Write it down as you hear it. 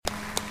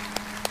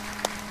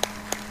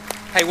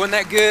Hey, wasn't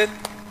that good?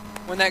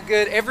 Wasn't that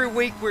good? Every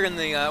week we're in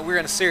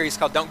a series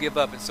called "Don't Give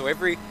Up," and so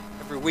every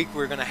week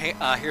we're going to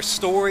hear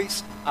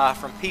stories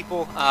from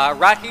people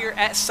right here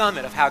at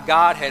Summit of how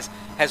God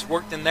has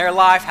worked in their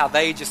life, how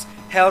they just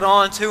held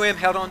on to Him,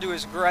 held on to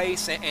His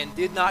grace, and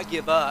did not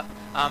give up.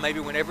 Maybe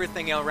when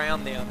everything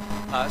around them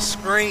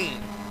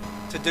screamed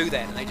to do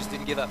that, and they just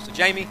didn't give up. So,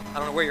 Jamie, I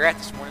don't know where you're at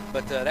this morning,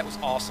 but that was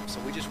awesome.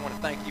 So we just want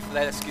to thank you for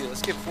that. That's good.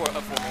 Let's give it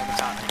up for one more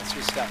time. That's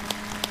good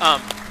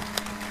stuff.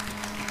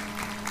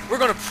 We're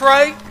going to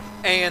pray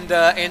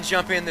and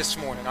jump in this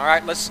morning. All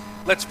right, let's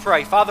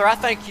pray. Father, I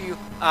thank you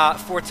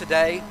for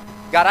today.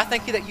 God, I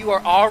thank you that you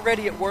are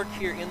already at work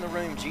here in the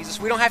room,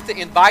 Jesus. We don't have to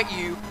invite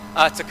you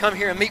to come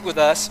here and meet with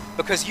us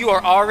because you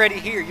are already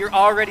here. You're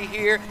already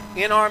here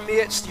in our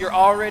midst. You're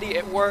already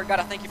at work.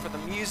 God, I thank you for the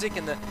music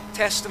and the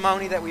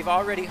testimony that we've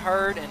already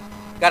heard. And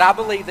God, I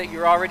believe that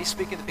you're already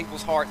speaking to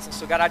people's hearts. And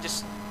so, God, I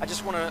just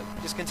want to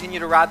just continue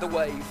to ride the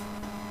wave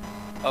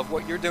of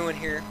what you're doing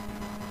here.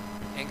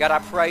 And God, I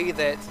pray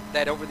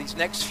that over these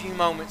next few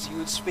moments you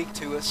would speak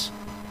to us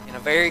in a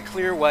very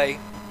clear way,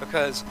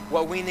 because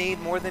what we need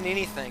more than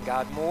anything,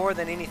 God, more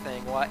than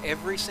anything, what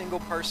every single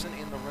person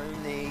in the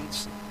room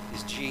needs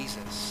is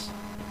Jesus.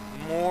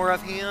 More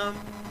of Him.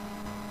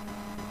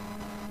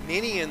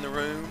 Many in the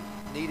room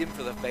need Him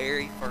for the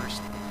very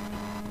first time.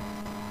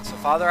 So,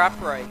 Father, I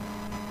pray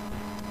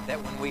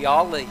that when we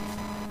all leave,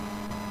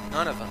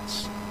 none of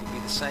us will be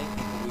the same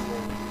people we were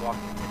when we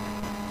walked in today.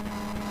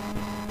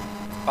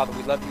 Father,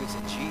 we love you. It's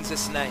in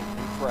Jesus' name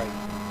we pray.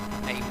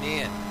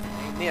 Amen.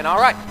 Amen.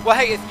 All right. Well,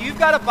 hey, if you've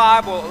got a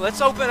Bible,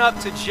 let's open up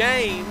to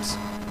James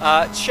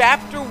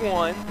chapter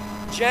 1.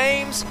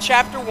 James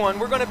chapter 1.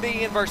 We're going to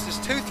be in verses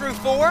 2 through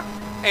 4.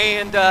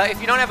 And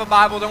if you don't have a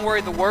Bible, don't worry.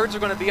 The words are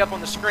going to be up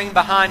on the screen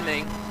behind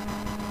me.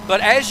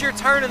 But as you're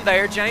turning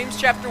there, James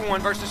chapter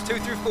 1, verses 2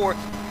 through 4,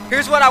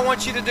 here's what I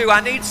want you to do.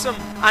 I need some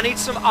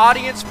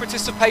audience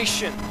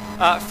participation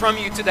from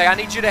you today. I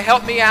need you to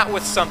help me out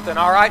with something,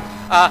 all right?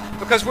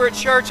 Because we're at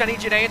church, I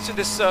need you to answer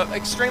this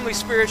extremely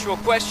spiritual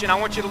question. I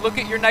want you to look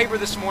at your neighbor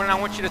this morning. I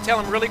want you to tell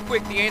him really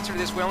quick the answer to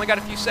this. We only got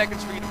a few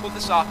seconds for you to pull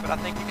this off, but I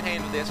think you can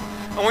handle this.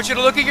 I want you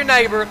to look at your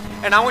neighbor,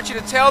 and I want you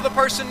to tell the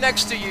person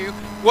next to you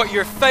what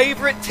your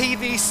favorite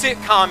TV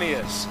sitcom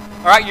is.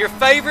 All right, your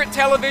favorite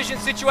television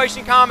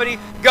situation comedy,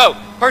 go.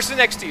 Person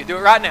next to you, do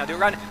it right now. Do it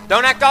right now.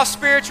 Don't act all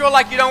spiritual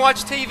like you don't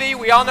watch TV.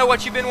 We all know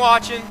what you've been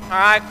watching, all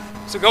right?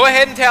 So go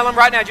ahead and tell them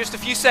right now, just a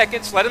few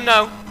seconds. Let them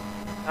know.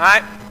 All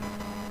right?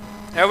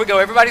 There we go.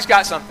 Everybody's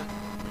got something.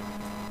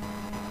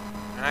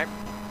 All right?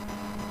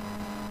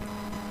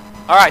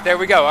 All right, there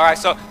we go. All right,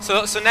 so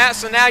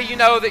now you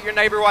know that your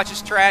neighbor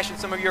watches trash and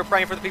some of you are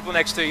praying for the people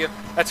next to you.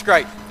 That's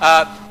great.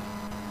 But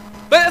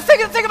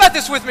think about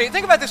this with me.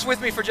 Think about this with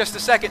me for just a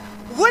second.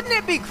 Wouldn't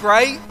it be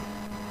great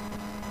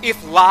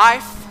if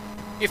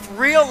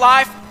real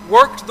life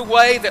worked the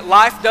way that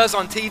life does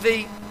on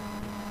TV?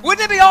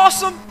 Wouldn't it be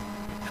awesome?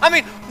 I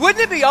mean,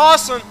 wouldn't it be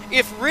awesome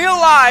if real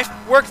life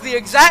worked the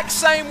exact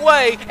same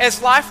way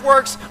as life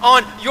works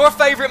on your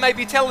favorite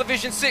maybe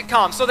television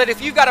sitcom? So that if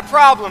you've got a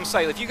problem,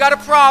 if you've got a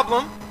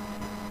problem,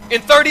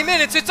 in 30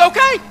 minutes it's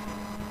okay,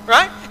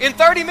 right? In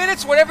 30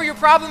 minutes, whatever your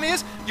problem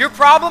is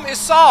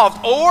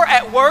solved. Or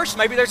at worst,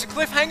 maybe there's a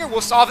cliffhanger,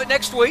 we'll solve it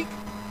next week.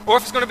 Or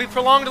if it's going to be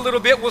prolonged a little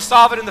bit, we'll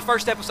solve it in the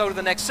first episode of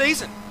the next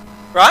season,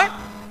 right?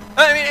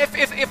 I mean,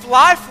 if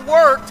life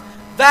worked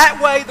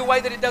that way, the way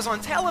that it does on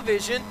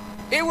television,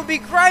 it would be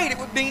great, it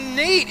would be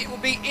neat, it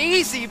would be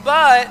easy,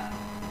 but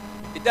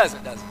it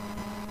doesn't, does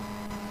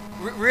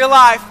it? Real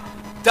life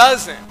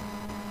doesn't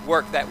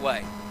work that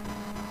way.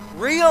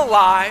 Real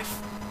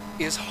life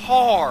is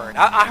hard.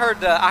 I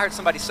heard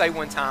somebody say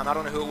one time, I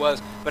don't know who it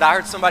was, but I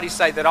heard somebody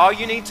say that all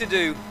you need to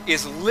do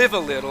is live a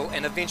little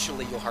and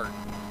eventually you'll hurt.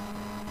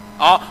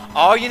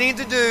 All you need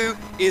to do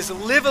is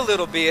live a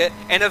little bit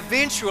and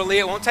eventually,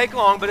 it won't take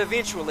long, but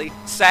eventually,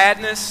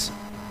 sadness,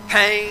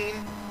 pain,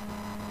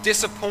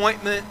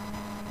 disappointment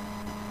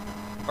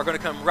are going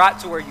to come right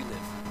to where you live.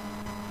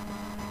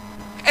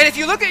 And if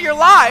you look at your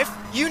life,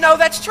 you know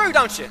that's true,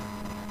 don't you?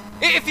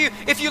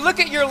 If you look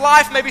at your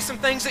life, maybe some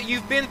things that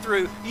you've been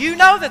through, you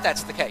know that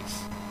that's the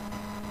case.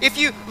 If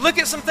you look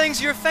at some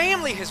things your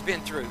family has been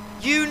through,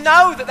 you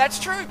know that that's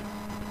true.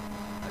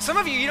 Some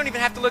of you don't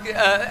even have to look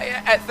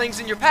at things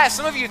in your past.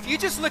 Some of you, if you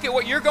just look at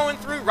what you're going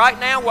through right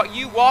now, what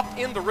you walked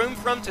in the room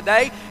from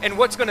today, and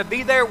what's going to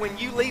be there when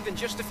you leave in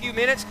just a few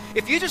minutes,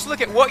 if you just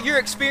look at what you're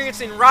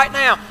experiencing right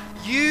now,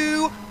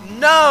 you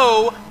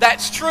know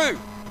that's true.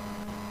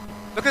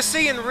 Because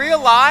see, in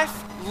real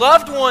life,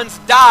 loved ones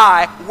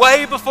die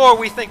way before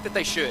we think that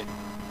they should.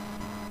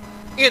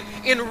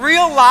 In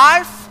real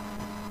life,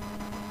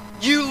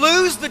 you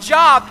lose the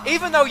job,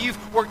 even though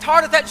you've worked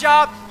hard at that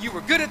job, you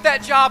were good at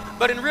that job,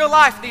 but in real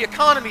life, the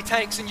economy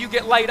tanks and you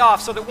get laid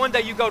off so that one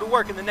day you go to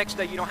work and the next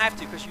day you don't have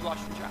to because you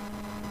lost your job.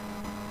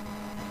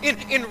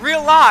 In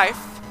real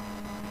life,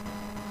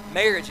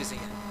 marriage is in.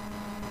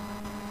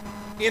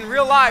 In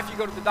real life, you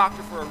go to the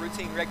doctor for a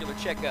routine, regular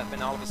checkup,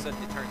 and all of a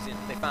sudden it turns in,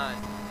 they find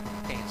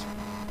cancer.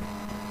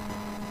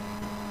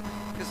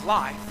 Because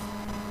life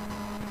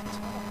is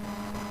hard.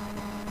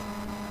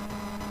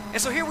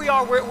 And so here we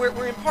are,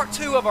 we're in part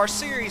 2 of our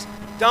series,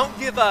 Don't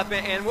Give Up.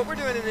 And what we're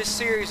doing in this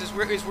series is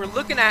we're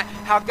looking at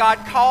how God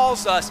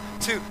calls us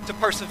to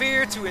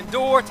persevere, to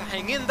endure, to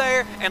hang in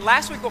there. And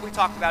last week what we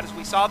talked about is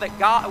we saw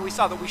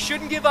that we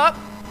shouldn't give up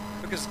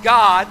because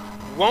God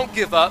won't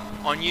give up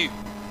on you.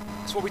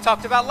 That's what we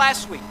talked about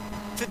last week.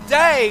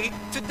 Today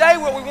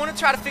what we want to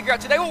try to figure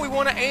out, today what we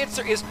want to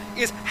answer is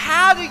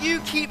how do you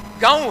keep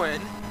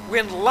going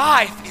when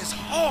life is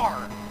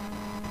hard?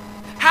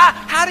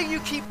 How do you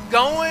keep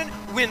going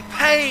when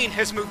pain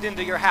has moved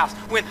into your house?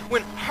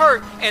 When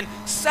hurt and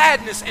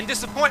sadness and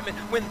disappointment,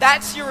 when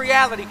that's your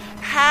reality,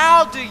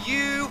 how do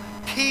you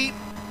keep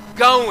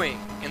going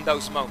in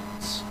those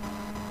moments?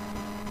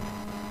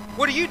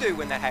 What do you do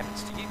when that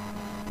happens to you?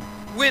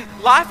 When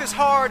life is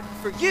hard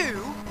for you,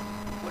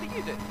 what do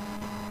you do?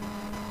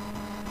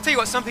 I'll tell you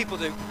what some people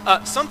do.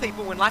 Some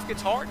people, when life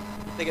gets hard,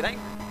 they get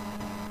angry.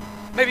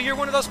 Maybe you're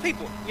one of those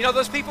people. You know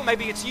those people?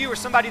 Maybe it's you or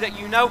somebody that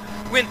you know.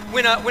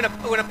 When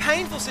a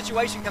painful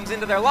situation comes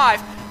into their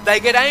life, they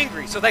get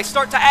angry. So they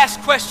start to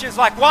ask questions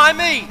like, why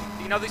me?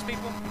 Do you know these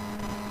people?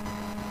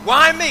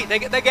 Why me? They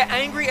get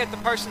angry at the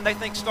person they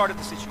think started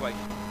the situation.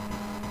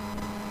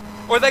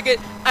 Or they get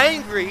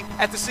angry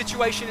at the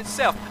situation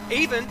itself.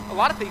 Even, a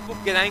lot of people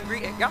get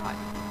angry at God.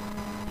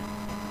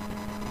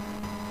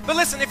 But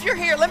listen, if you're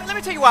here, let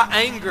me tell you why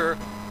anger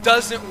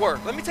doesn't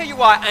work. Let me tell you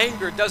why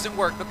anger doesn't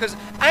work. Because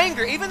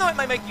anger, even though it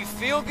may make you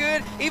feel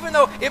good, even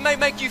though it may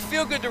make you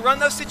feel good to run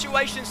those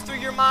situations through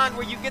your mind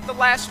where you get the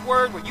last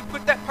word, where you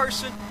put that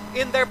person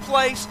in their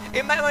place,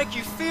 it may make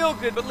you feel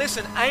good. But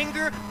listen,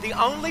 anger, the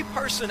only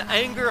person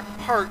anger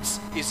hurts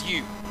is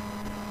you.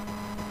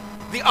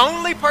 The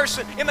only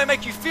person, it may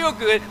make you feel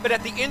good, but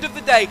at the end of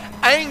the day,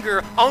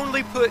 anger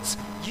only puts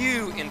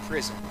you in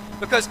prison.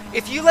 Because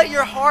if you let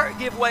your heart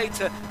give way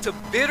to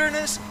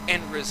bitterness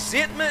and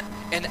resentment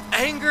and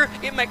anger,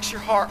 it makes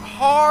your heart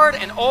hard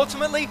and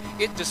ultimately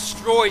it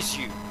destroys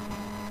you.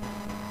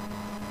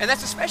 And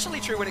that's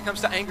especially true when it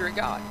comes to anger at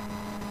God.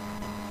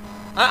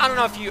 I don't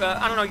know if you,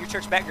 I don't know your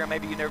church background.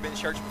 Maybe you've never been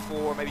to church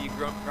before. Maybe you've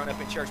grown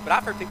up in church. But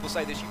I've heard people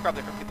say this. You've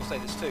probably heard people say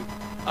this too.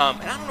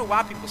 And I don't know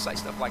why people say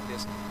stuff like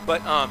this.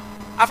 But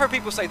I've heard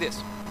people say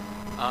this.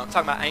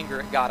 Talking about anger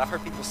at God. I've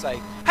heard people say,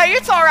 hey,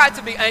 it's all right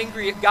to be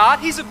angry at God.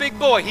 He's a big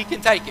boy. He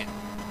can take it.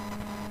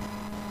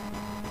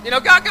 You know,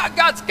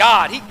 God's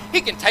God.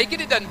 He can take it.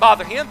 It doesn't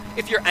bother him.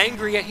 If you're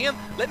angry at him,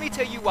 let me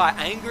tell you why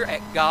anger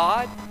at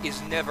God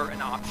is never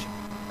an option.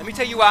 Let me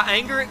tell you why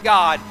anger at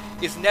God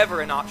is never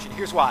an option.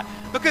 Here's why.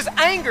 Because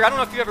anger, I don't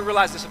know if you ever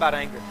realized this about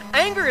anger.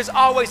 Anger is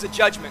always a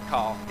judgment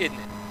call, isn't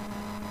it?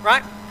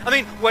 Right? I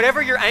mean,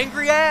 whatever you're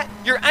angry at,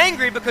 you're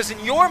angry because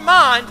in your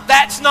mind,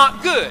 that's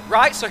not good,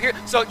 right? So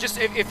just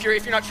if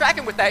you're not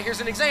tracking with that,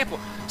 here's an example.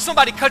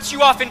 Somebody cuts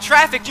you off in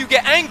traffic, you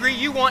get angry,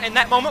 you want in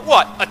that moment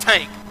what? A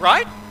tank,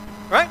 right?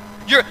 Right?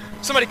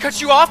 Somebody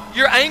cuts you off,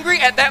 you're angry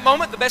at that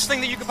moment, the best thing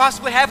that you could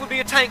possibly have would be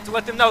a tank to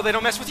let them know they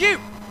don't mess with you.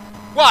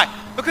 Why?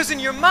 Because in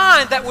your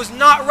mind, that was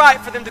not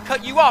right for them to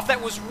cut you off.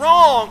 That was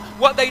wrong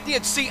what they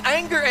did. See,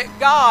 anger at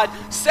God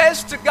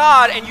says to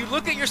God, and you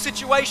look at your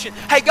situation,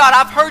 hey, God,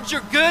 I've heard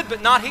you're good,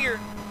 but not here.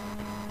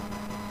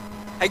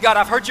 Hey, God,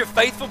 I've heard you're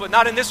faithful, but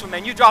not in this one,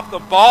 man. You dropped the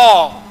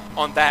ball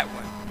on that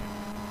one.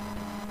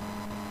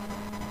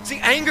 See,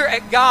 anger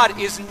at God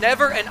is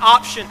never an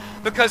option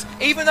because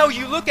even though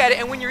you look at it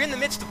and when you're in the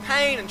midst of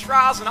pain and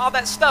trials and all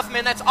that stuff,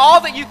 man, that's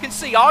all that you can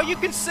see. All you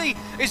can see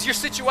is your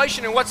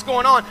situation and what's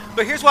going on.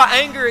 But here's why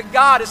anger at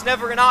God is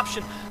never an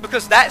option.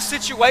 Because that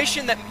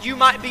situation that you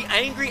might be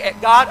angry at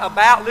God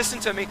about, listen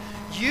to me,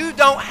 you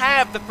don't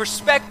have the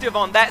perspective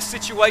on that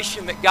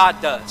situation that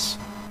God does.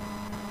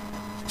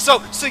 So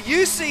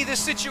you see this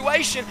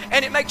situation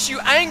and it makes you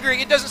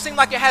angry. It doesn't seem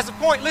like it has a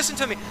point. Listen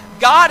to me.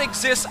 God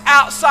exists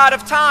outside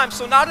of time.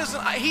 So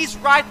He's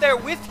right there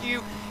with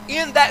you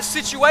in that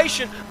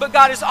situation, but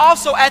God is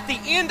also at the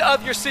end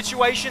of your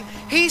situation.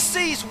 He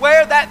sees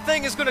where that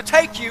thing is going to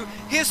take you.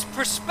 His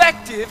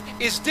perspective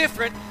is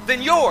different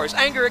than yours.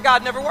 Anger at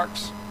God never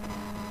works.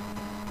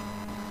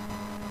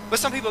 But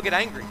some people get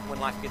angry when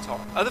life gets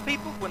hard. Other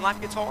people, when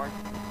life gets hard,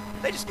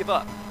 they just give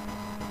up.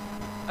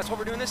 That's what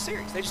we're doing in this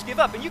series. They just give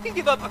up. And you can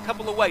give up a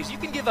couple of ways. You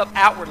can give up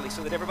outwardly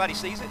so that everybody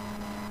sees it.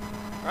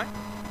 Right?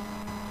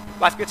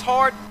 Life gets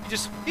hard, you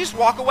just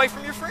walk away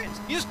from your friends.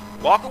 You just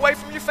walk away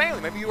from your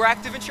family. Maybe you were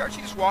active in church,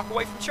 you just walk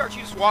away from church.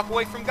 You just walk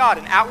away from God.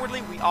 And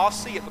outwardly, we all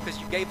see it because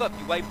you gave up.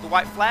 You waved the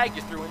white flag,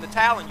 you threw in the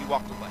towel, and you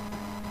walked away.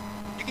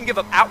 You can give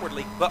up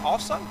outwardly, but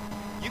also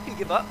you can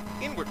give up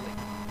inwardly.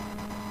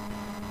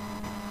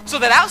 So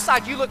that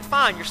outside you look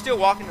fine, you're still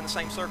walking in the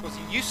same circles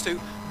you used to,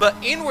 but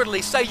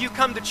inwardly, say you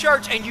come to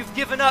church and you've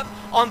given up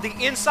on the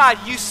inside.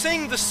 You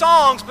sing the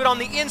songs, but on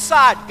the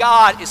inside,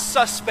 God is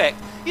suspect.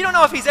 You don't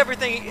know if he's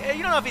everything,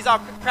 you don't know if he's all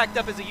cracked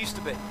up as he used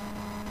to be. You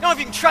don't know if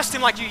you can trust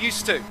him like you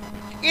used to.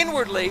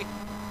 Inwardly,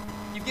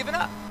 you've given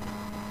up.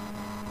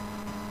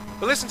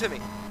 But listen to me.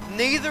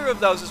 Neither of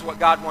those is what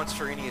God wants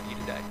for any of you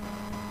today.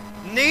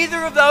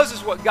 Neither of those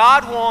is what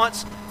God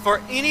wants for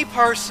any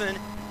person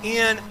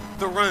in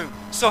the room.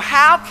 So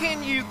how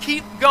can you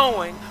keep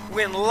going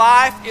when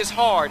life is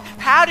hard?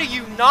 How do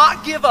you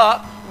not give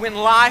up when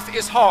life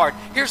is hard?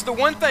 Here's the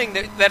one thing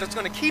that is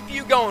going to keep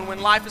you going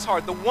when life is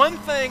hard. The one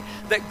thing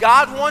that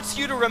God wants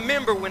you to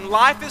remember when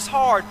life is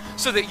hard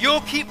so that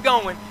you'll keep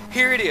going,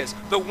 here it is.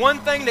 The one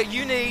thing that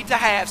you need to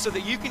have so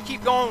that you can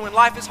keep going when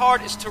life is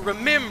hard is to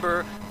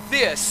remember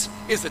this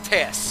is a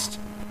test.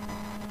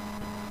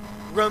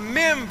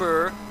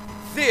 Remember,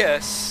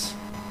 this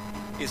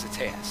is a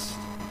test.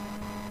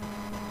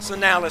 So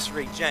now let's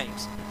read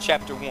James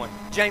chapter 1.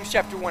 James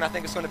chapter 1, I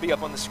think it's going to be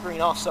up on the screen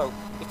also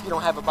if you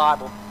don't have a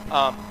Bible.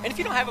 And if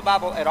you don't have a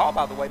Bible at all,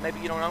 by the way, maybe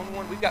you don't own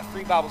one, we've got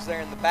free Bibles there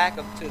in the back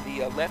up to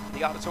the left of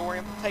the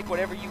auditorium. Take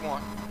whatever you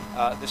want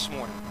this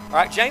morning. All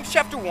right, James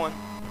chapter 1,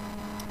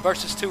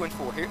 verses 2 and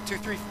 4. Here, 2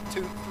 through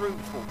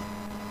 4.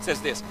 It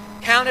says this: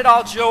 Count it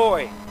all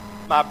joy,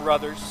 my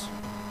brothers,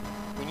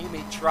 when you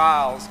meet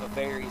trials of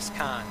various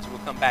kinds. We'll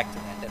come back to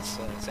that. That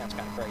sounds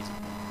kind of crazy.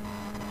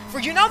 For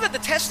you know that the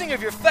testing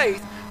of your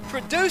faith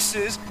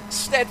produces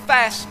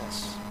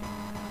steadfastness.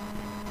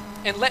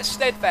 And let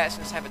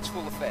steadfastness have its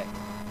full effect,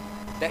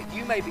 that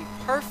you may be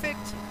perfect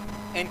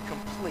and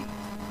complete,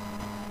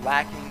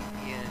 lacking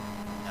in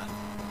nothing.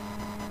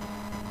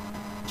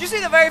 Did you see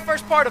the very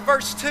first part of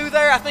verse 2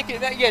 there? I think,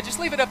 just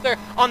leave it up there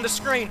on the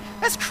screen.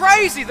 That's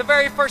crazy, the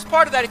very first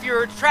part of that, if you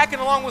were tracking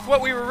along with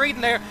what we were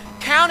reading there.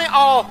 Count it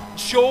all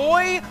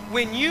joy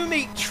when you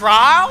meet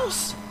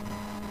trials.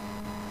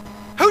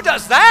 Who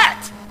does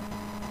that?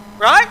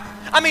 Right?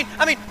 I mean,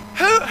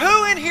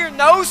 who in here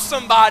knows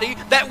somebody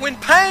that when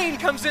pain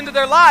comes into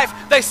their life,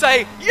 they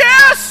say,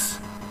 yes,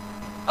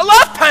 I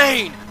love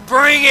pain,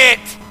 bring it.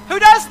 Who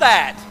does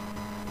that?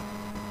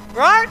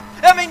 Right?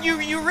 I mean,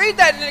 you read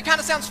that and it kind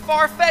of sounds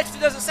far-fetched.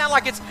 It doesn't sound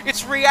like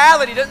it's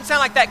reality. It doesn't sound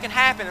like that can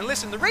happen. And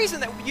listen, the reason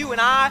that you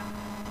and I,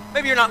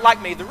 maybe you're not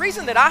like me, the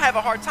reason that I have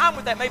a hard time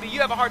with that, maybe you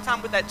have a hard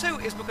time with that too,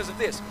 is because of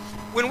this.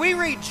 When we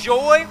read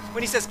joy,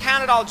 when he says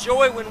count it all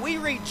joy, when we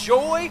read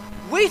joy,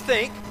 we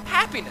think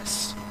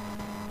happiness.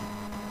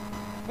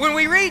 When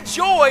we read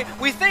joy,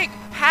 we think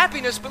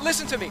happiness, but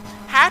listen to me.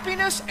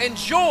 Happiness and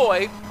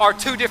joy are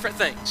two different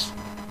things.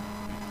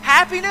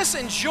 Happiness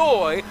and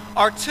joy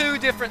are two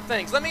different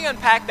things. Let me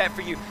unpack that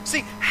for you.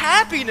 See,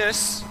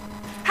 happiness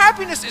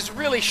is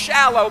really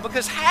shallow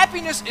because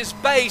happiness is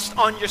based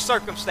on your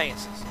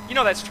circumstances. You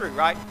know that's true,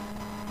 right?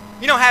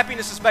 You know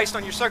happiness is based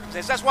on your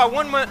circumstances. That's why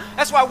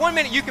one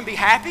minute you can be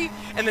happy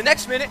and the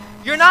next minute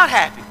you're not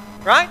happy,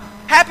 right?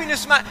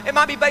 Happiness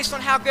might be based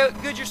on how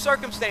good your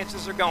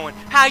circumstances are going,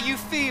 how you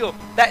feel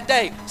that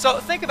day. So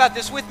think about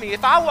this with me.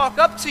 If I walk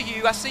up to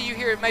you, I see you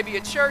here maybe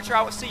at church, or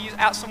I would see you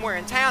out somewhere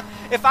in town.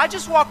 If I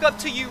just walk up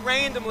to you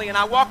randomly and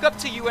I walk up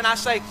to you and I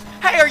say,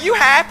 hey, are you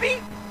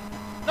happy?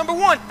 Number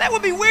one, that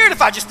would be weird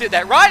if I just did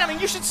that, right? I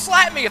mean, you should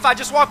slap me if I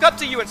just walk up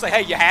to you and say,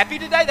 hey, you happy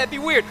today? That'd be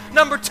weird.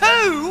 Number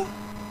two,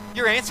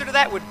 your answer to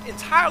that would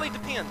entirely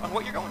depend on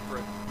what you're going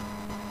through,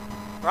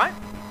 right?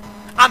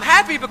 I'm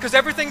happy because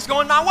everything's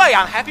going my way.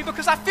 I'm happy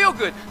because I feel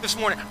good this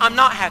morning. I'm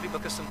not happy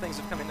because some things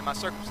have come into my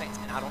circumstance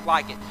and I don't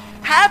like it.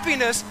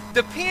 Happiness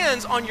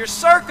depends on your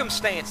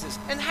circumstances,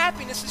 and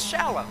happiness is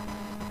shallow.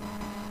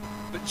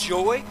 But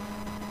joy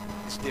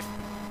is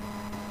different.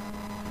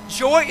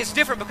 Joy is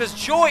different because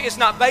joy is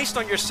not based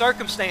on your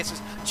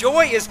circumstances.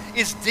 Joy is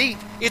deep.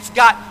 It's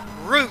got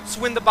roots.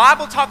 When the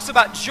Bible talks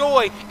about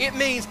joy, it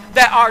means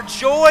that our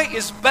joy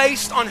is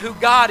based on who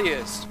God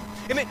is.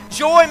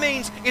 Joy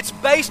means it's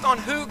based on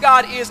who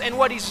God is and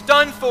what He's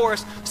done for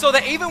us, so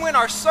that even when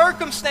our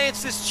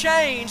circumstances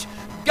change,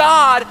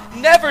 God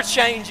never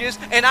changes,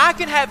 and I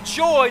can have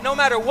joy no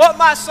matter what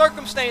my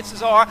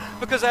circumstances are,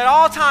 because at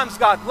all times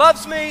God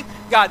loves me,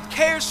 God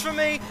cares for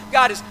me,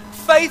 God is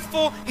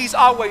faithful, He's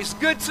always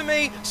good to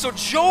me. So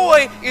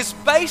joy is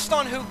based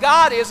on who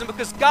God is, and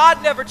because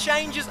God never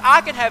changes, I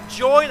can have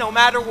joy no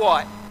matter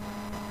what.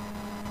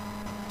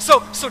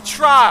 So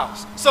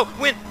trials. So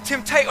when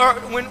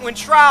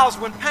trials,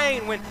 when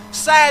pain, when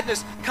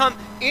sadness come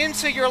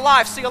into your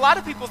life. See, a lot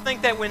of people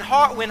think that when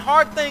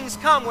hard things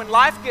come, when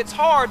life gets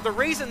hard, the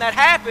reason that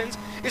happens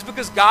is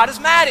because God is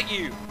mad at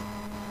you,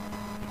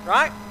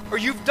 right? Or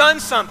you've done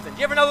something. Do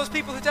you ever know those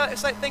people who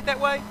think that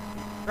way?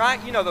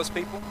 Right? You know those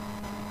people.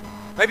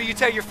 Maybe you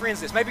tell your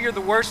friends this. Maybe you're the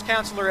worst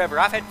counselor ever.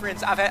 I've had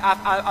friends.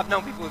 I've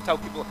known people who've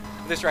told people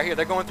this right here.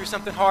 They're going through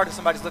something hard, and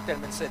somebody's looked at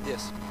them and said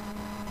this.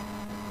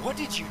 What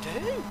did you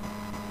do?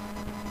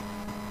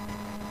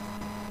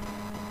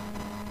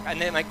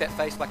 And they make that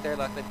face like they've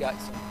got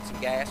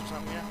some gas or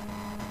something, you know?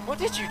 What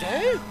did you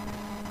do?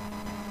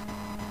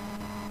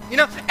 You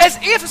know, as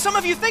if, some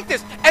of you think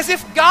this, as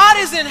if God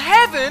is in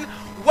heaven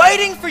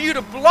waiting for you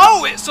to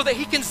blow it so that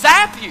He can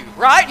zap you,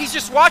 right? He's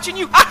just watching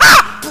you.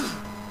 Aha!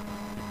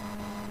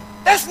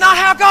 That's not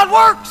how God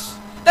works.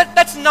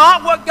 That's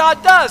not what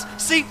God does.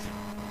 See,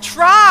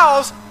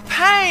 trials,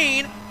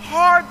 pain,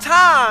 hard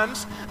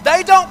times,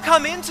 they don't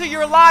come into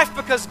your life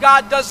because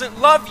God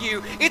doesn't love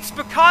you. It's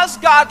because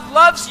God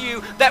loves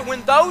you that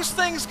when those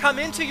things come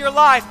into your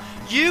life,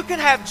 you can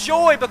have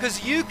joy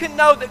because you can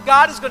know that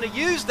God is going to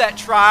use that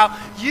trial,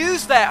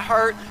 use that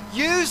hurt,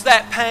 use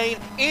that pain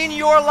in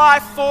your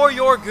life for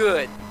your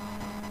good.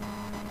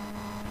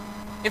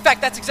 In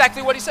fact, that's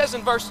exactly what he says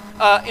in verse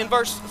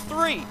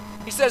 3.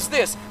 He says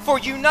this, for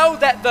you know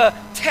that the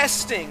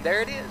testing,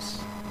 there it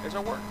is, there's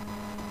our word.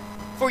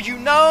 For you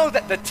know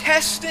that the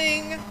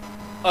testing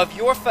of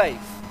your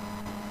faith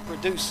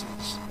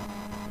produces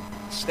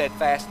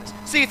steadfastness.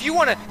 See, if you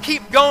want to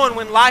keep going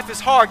when life is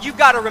hard, you've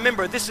got to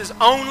remember this is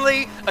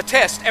only a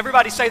test.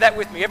 Everybody say that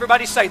with me.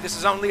 Everybody say this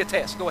is only a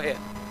test. Go ahead.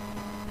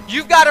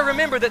 You've got to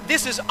remember that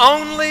this is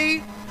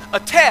only a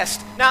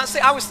test. Now, see,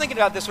 I was thinking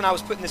about this when I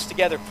was putting this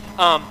together.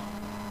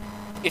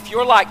 If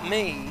you're like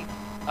me,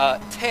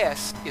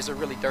 test is a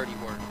really dirty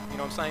word. You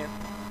know what I'm saying?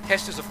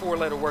 Test is a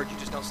 4-letter word you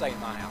just don't say in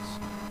my house.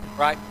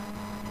 Right?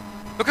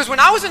 Because when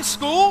I was in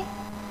school,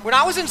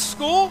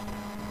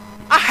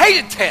 I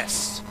hated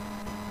tests.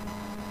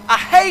 I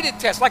hated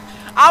tests. Like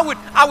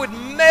I would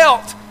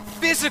melt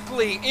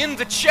physically in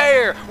the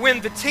chair when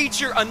the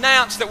teacher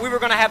announced that we were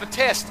going to have a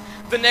test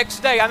the next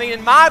day. I mean,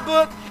 in my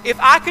book, if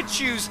I could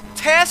choose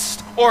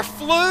test or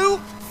flu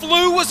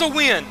was a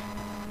win.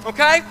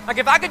 Okay? Like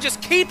if I could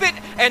just keep it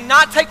and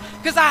not take,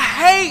 because I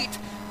hate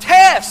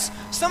tests.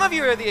 Some of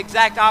you are the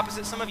exact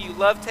opposite. Some of you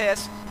love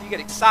tests. You get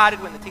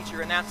excited when the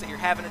teacher announced that you're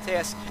having a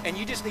test, and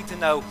you just need to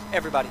know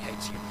everybody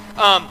hates you.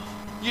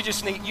 You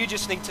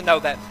just need to know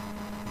that.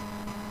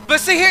 But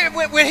see here,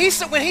 when he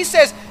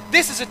says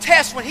this is a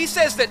test, when he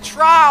says that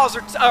trials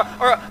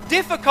or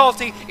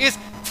difficulty is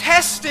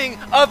testing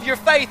of your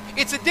faith,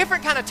 it's a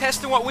different kind of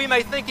test than what we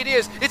may think it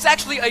is. It's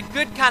actually a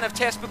good kind of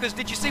test because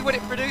did you see what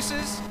it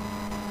produces?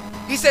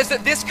 He says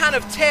that this kind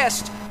of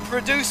test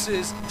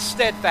produces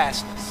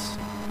steadfastness.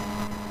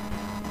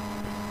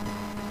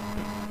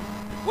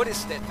 What is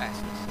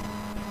steadfastness?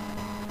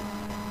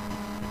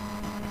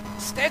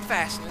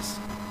 Steadfastness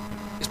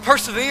is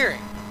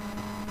persevering.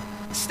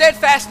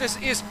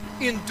 Steadfastness is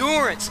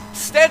endurance.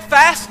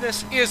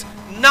 Steadfastness is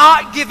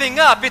not giving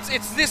up.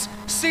 It's this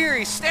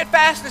series.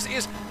 Steadfastness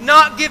is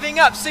not giving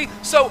up. See,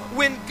 so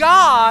when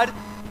God,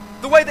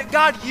 the way that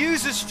God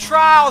uses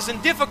trials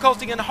and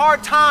difficulty and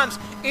hard times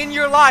in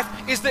your life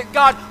is that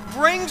God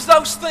brings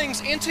those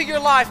things into your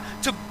life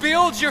to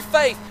build your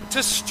faith,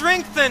 to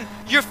strengthen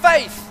your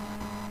faith.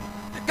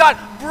 God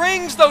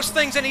brings those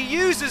things and He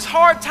uses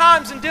hard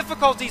times and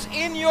difficulties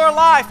in your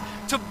life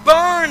to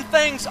burn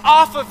things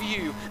off of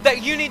you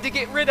that you need to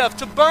get rid of,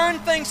 to burn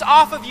things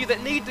off of you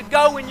that need to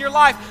go in your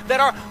life that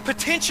are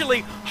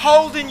potentially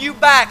holding you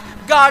back.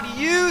 God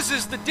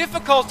uses the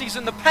difficulties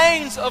and the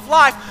pains of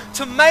life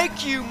to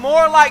make you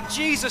more like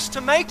Jesus,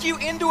 to make you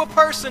into a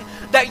person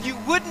that you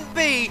wouldn't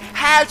be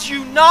had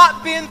you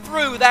not been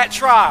through that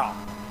trial.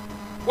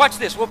 Watch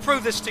this. We'll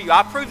prove this to you.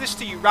 I'll prove this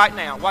to you right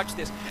now. Watch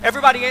this.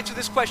 Everybody answer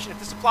this question. If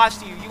this applies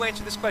to you, you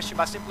answer this question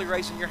by simply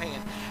raising your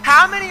hand.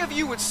 How many of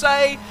you would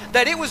say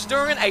that it was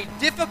during a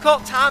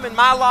difficult time in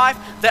my life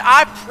that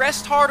I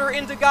pressed harder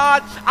into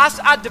God?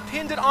 I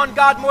depended on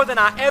God more than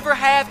I ever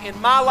have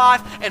in my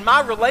life, and my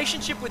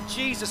relationship with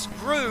Jesus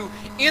grew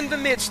in the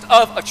midst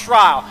of a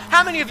trial.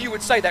 How many of you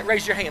would say that?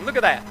 Raise your hand. Look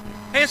at that.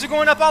 Hands are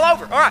going up all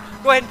over. All right,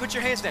 go ahead and put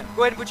your hands down.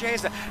 Go ahead and put your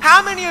hands down.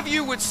 How many of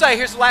you would say,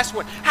 here's the last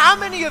one, how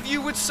many of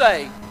you would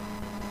say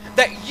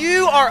that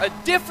you are a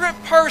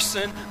different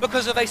person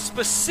because of a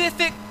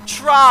specific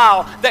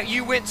trial that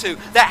you went to?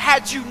 That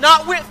had you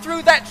not went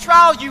through that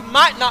trial, you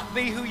might not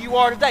be who you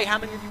are today. How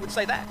many of you would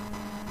say that?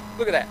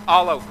 Look at that,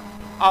 all over,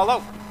 all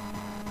over.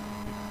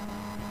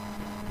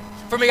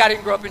 For me, I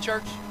didn't grow up in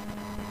church.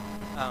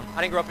 I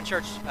didn't grow up in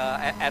church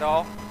at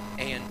all.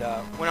 And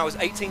when I was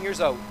 18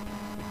 years old,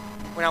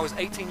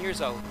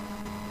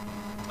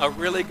 a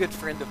really good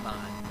friend of mine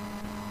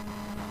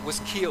was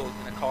killed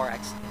in a car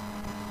accident.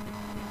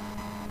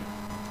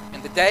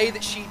 And the day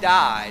that she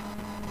died,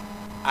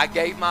 I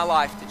gave my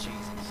life to Jesus.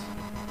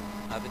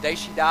 The day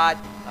she died,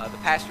 the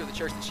pastor of the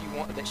church that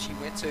she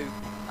went to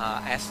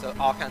asked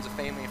all kinds of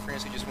family and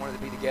friends who just wanted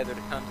to be together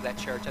to come to that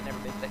church. I'd never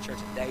been to that church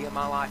a day in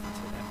my life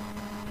until that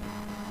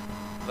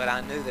moment. But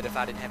I knew that if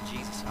I didn't have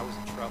Jesus, I was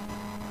in trouble.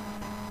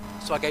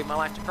 So I gave my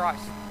life to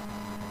Christ.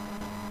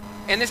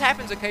 And this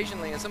happens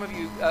occasionally, and some of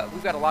you,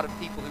 we've got a lot of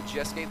people who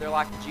just gave their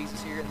life to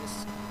Jesus here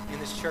in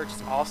this church.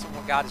 It's awesome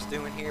what God is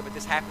doing here, but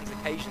this happens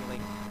occasionally.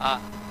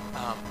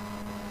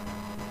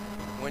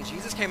 When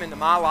Jesus came into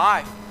my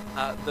life,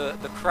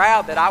 the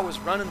crowd that I was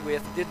running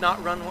with did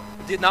not want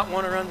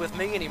to run with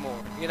me anymore.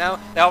 You know,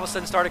 they all of a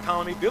sudden started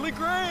calling me Billy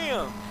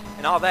Graham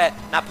and all that,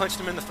 and I punched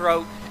them in the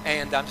throat.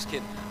 And I'm just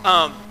kidding.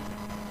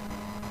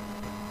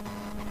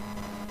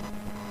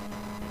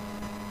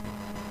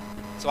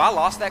 So I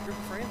lost that group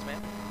of friends, man.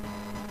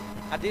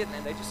 I did,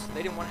 man. They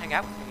didn't want to hang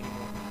out with me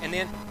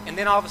anymore. And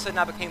then all of a sudden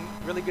I became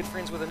really good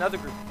friends with another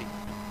group of people.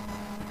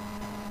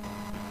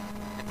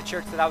 At the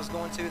church that I was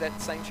going to,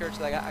 that same church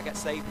that I got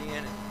saved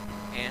in,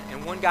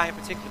 and one guy in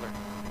particular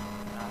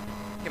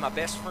became my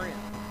best friend.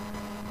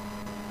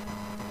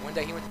 One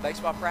day he went to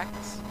baseball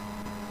practice.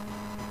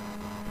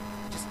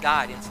 Just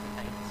died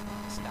instantaneously.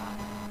 Just died.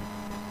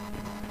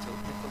 So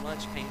at the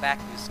lunch came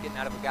back, he was getting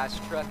out of a guy's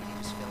truck and he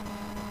just fell.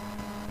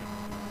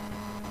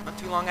 Not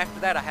too long after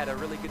that, I had a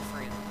really good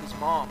friend whose whose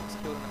mom was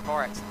killed in a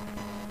car accident.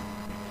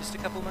 Just a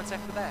couple of months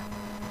after that.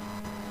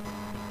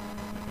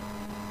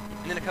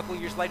 And then a couple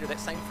of years later, that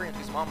same friend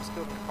whose mom was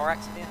killed in a car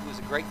accident, who was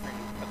a great friend,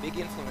 a big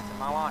influence in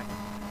my life,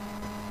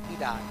 he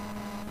died.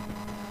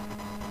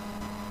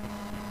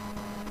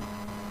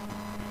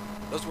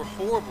 Those were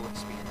horrible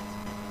experiences.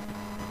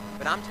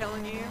 But I'm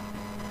telling you,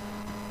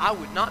 I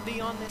would not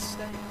be on this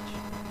stage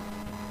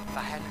if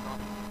I hadn't gone.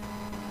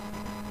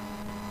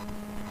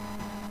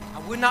 I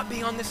would not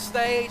be on this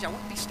stage. I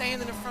wouldn't be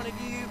standing in front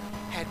of you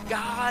had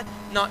God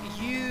not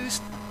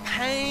used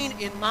pain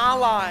in my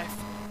life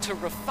to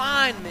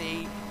refine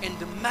me and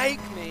to make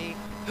me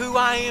who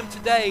I am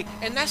today.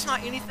 And that's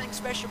not anything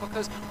special,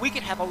 because we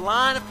could have a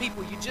line of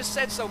people, you just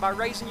said so by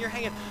raising your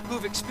hand, who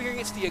have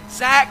experienced the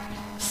exact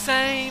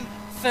same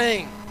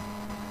thing.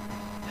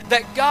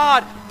 That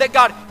God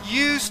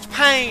used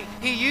pain,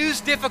 He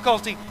used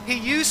difficulty, He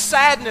used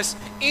sadness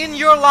in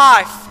your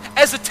life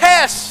as a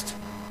test.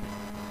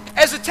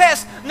 As a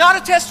test, not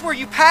a test where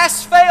you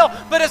pass, fail,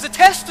 but as a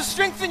test to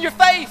strengthen your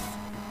faith.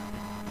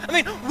 I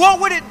mean,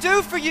 what would it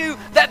do for you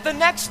that the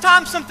next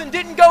time something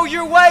didn't go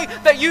your way,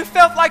 that you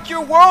felt like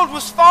your world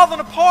was falling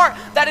apart,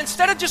 that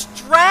instead of just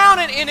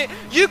drowning in it,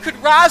 you could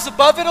rise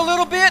above it a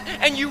little bit,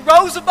 and you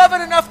rose above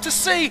it enough to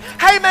see,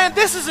 hey man,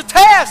 this is a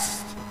test.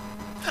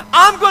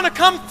 I'm going to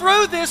come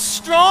through this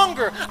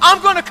stronger.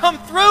 I'm going to come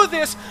through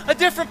this a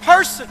different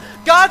person.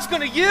 God's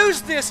going to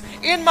use this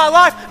in my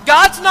life.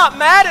 God's not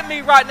mad at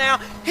me right now.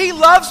 He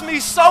loves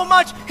me so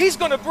much. He's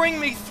going to bring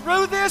me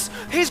through this.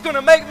 He's going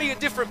to make me a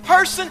different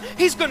person.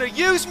 He's going to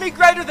use me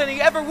greater than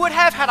He ever would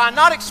have had I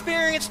not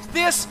experienced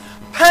this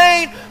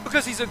pain,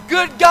 because He's a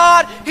good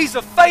God. He's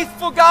a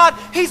faithful God.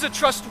 He's a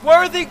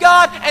trustworthy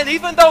God. And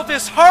even though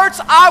this hurts,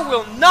 I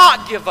will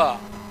not give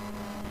up.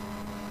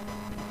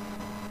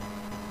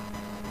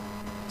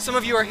 Some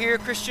of you are here,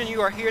 Christian,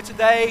 you are here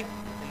today,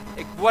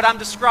 and what I'm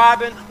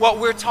describing, what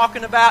we're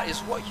talking about is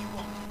what you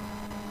want.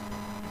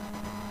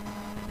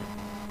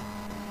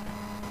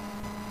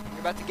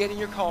 You're about to get in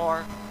your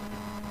car.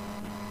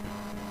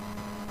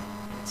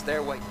 It's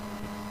there waiting.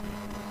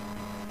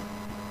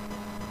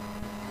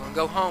 You're going to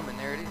go home, and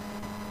there it is.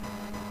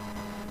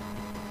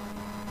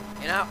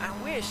 And I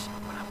wish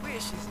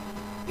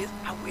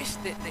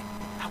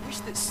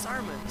that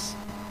sermons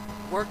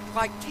worked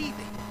like TV.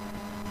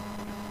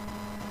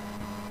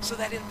 So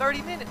that in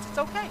 30 minutes it's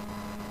okay.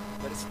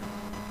 But it's not.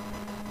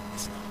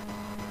 It's not.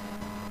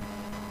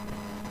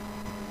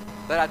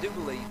 But I do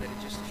believe that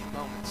in just a few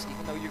moments,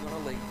 even though you're going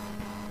to leave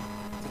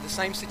to the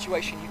same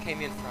situation you came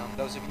in from,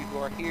 those of you who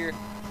are here,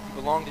 you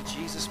belong to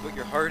Jesus, but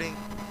you're hurting,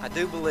 I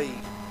do believe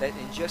that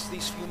in just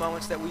these few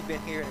moments that we've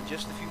been here and in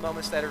just the few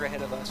moments that are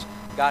ahead of us,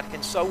 God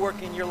can so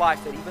work in your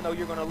life that even though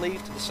you're going to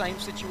leave to the same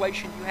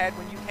situation you had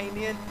when you came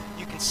in,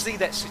 you can see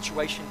that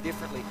situation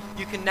differently.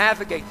 You can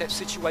navigate that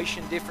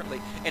situation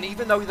differently. And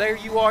even though there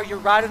you are, you're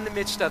right in the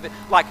midst of it,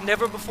 like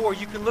never before,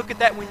 you can look at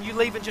that when you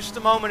leave in just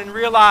a moment and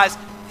realize,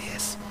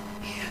 this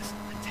is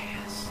a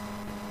test.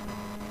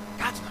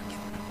 God's not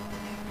giving up on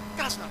me.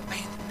 God's not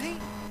abandoning me.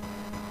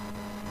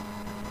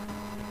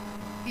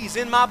 He's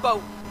in my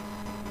boat.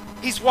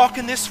 He's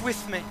walking this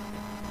with me.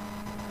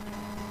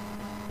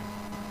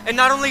 And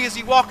not only is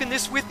He walking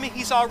this with me,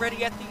 He's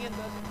already at the end of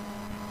it.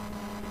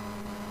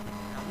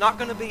 I'm not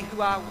going to be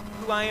who I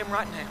am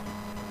right now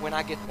when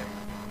I get there.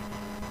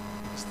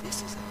 Because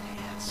this is a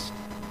test.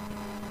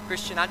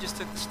 Christian, I just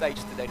took the stage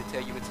today to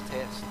tell you it's a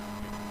test.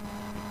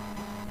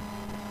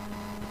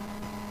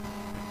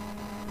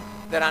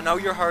 That I know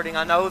you're hurting.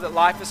 I know that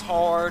life is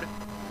hard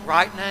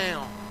right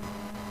now.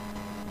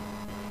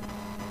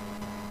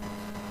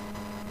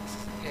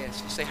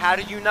 You say, how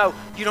do you know?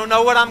 You don't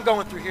know what I'm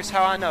going through. Here's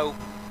how I know.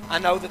 I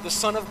know that the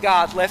Son of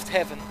God left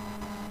heaven.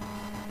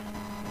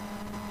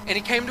 And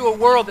He came to a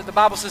world that the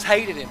Bible says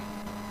hated Him.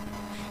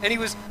 And He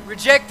was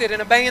rejected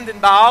and abandoned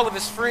by all of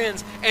His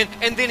friends.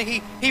 And then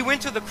he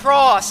went to the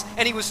cross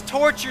and He was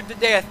tortured to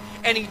death.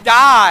 And He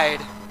died.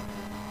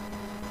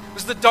 It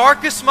was the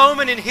darkest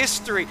moment in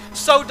history.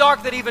 So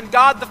dark that even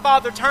God the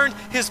Father turned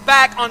His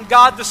back on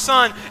God the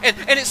Son.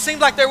 And it seemed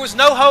like there was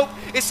no hope.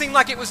 It seemed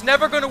like it was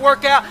never going to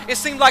work out. It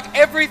seemed like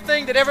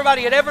everything that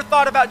everybody had ever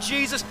thought about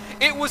Jesus,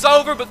 it was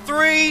over. But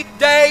 3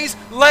 days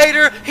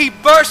later, He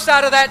burst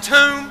out of that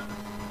tomb.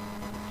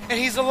 And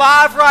He's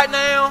alive right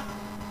now.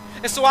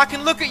 And so I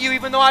can look at you,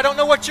 even though I don't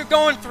know what you're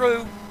going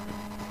through,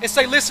 and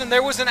say, listen,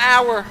 there was an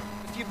hour,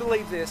 if you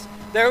believe this,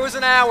 there was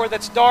an hour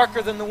that's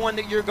darker than the one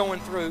that you're going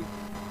through.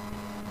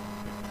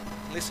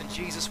 Listen,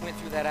 Jesus went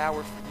through that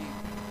hour for you.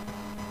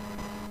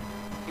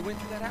 He went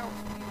through that hour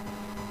for you.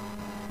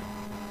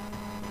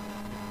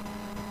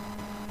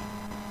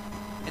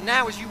 And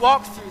now as you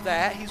walk through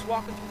that, He's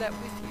walking through that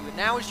with you. And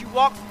now as you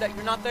walk through that,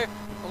 you're not there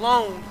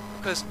alone,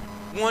 because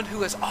one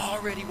who has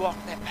already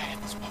walked that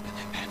path is walking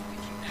that path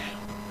with you now.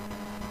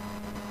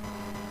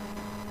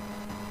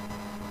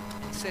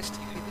 And He says to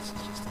you, hey, this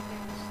is just a test.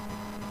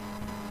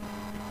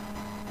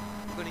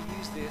 I'm going to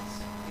use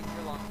this in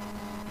your life.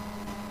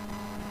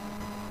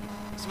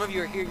 Some of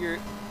you are here,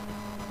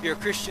 you're a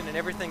Christian and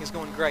everything is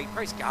going great.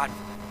 Praise God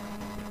for that.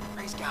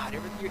 Praise God.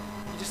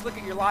 You just look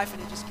at your life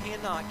and it just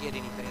cannot get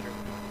any better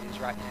than what it is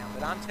right now.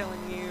 But I'm telling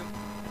you,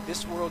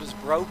 this world is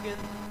broken.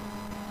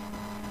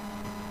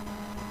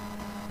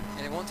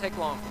 And it won't take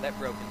long for that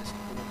brokenness to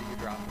pull into your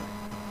driveway.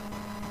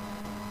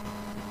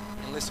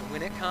 And listen,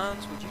 when it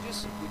comes, would you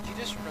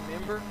just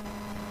remember,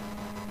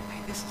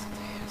 hey, this is a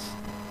test.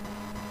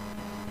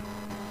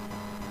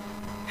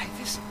 Hey,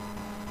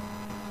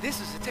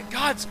 this is a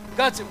test.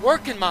 God's at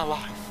work in my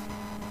life.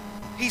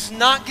 He's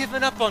not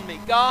giving up on me.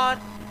 God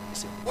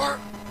is at work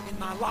in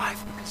my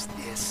life because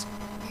this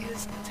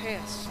is a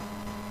test.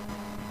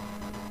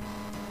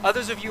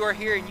 Others of you are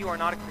here and you are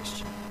not a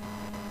Christian.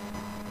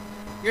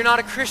 You're not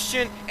a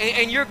Christian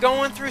and you're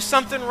going through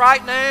something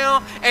right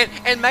now,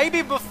 and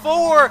maybe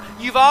before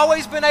you've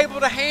always been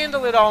able to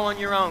handle it all on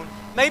your own.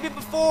 Maybe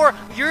before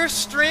your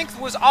strength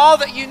was all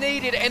that you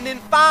needed, and then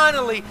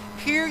finally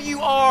here you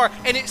are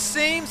and it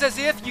seems as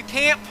if you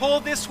can't pull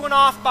this one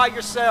off by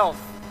yourself.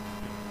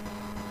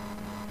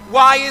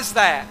 Why is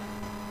that?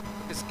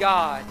 Because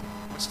God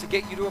wants to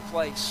get you to a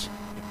place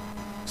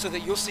so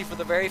that you'll see for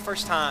the very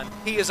first time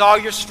He is all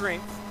your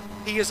strength.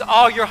 He is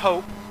all your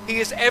hope. He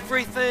is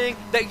everything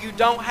that you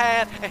don't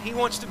have, and He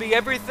wants to be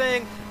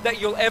everything that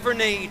you'll ever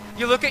need.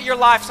 You look at your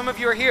life, some of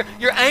you are here,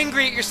 you're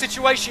angry at your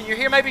situation. You're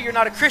here, maybe you're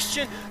not a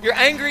Christian, you're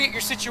angry at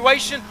your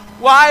situation.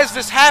 Why is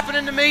this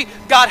happening to me?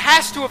 God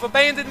has to have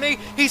abandoned me.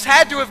 He's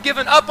had to have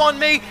given up on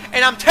me,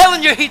 and I'm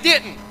telling you, He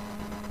didn't.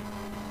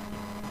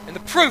 And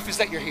the proof is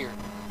that you're here.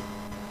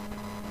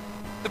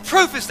 The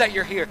proof is that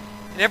you're here,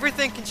 and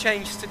everything can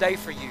change today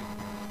for you.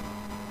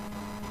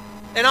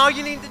 And all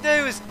you need to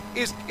do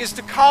is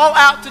to call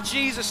out to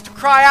Jesus, to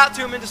cry out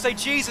to Him and to say,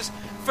 Jesus,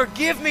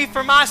 forgive me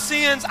for my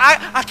sins.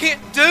 I can't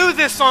do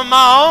this on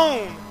my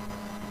own.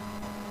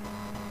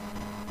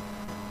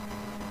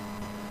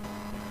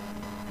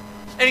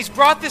 And He's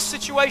brought this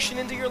situation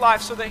into your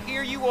life so that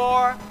here you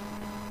are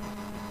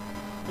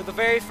for the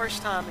very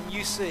first time and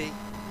you see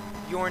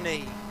your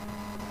need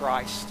for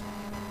Christ.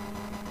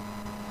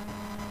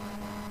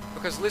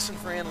 Because listen,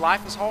 friend,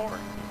 life is hard.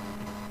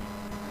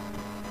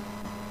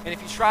 And if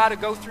you try to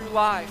go through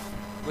life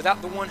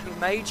without the one who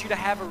made you to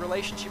have a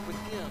relationship with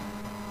Him,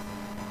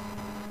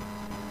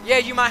 yeah,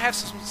 you might have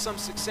some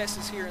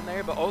successes here and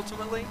there, but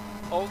ultimately,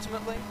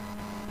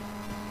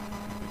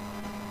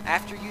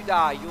 after you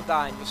die, you'll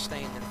die and you'll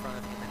stand in front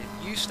of Him. And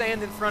if you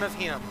stand in front of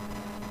Him,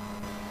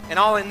 and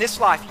all in this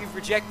life you've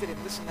rejected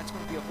Him, listen, that's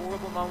going to be a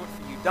horrible moment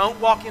for you. Don't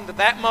walk into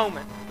that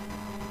moment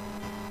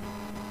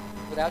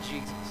without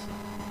Jesus.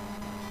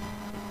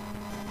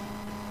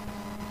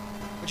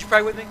 Would you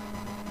pray with me?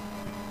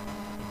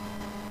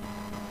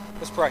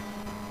 Let's pray.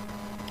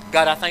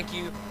 God, I thank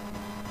You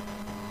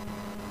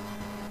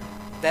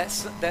that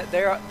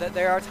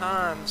there are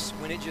times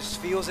when it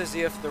just feels as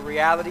if the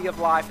reality of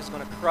life is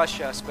going to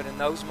crush us, but in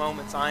those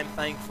moments I'm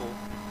thankful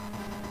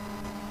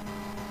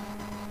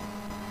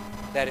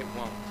that it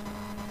won't,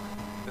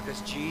 because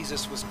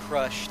Jesus was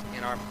crushed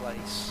in our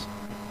place.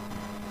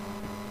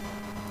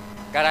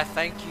 God, I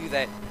thank You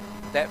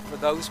that for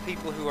those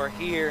people who are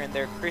here and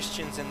they're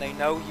Christians and they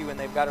know You and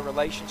they've got a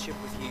relationship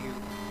with You,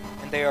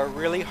 they are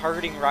really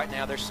hurting right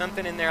now. There's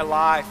something in their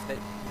life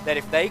that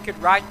if they could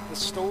write the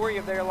story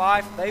of their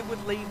life, they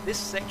would leave this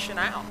section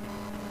out.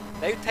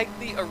 They would take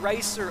the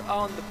eraser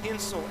on the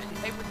pencil and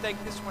they would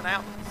take this one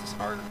out because this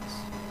hurts.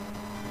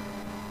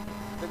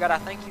 But God, I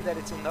thank You that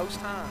it's in those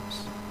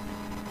times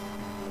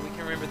that we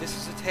can remember this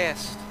is a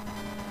test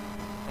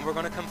and we're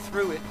going to come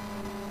through it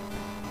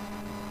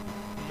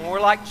more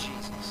like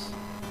Jesus.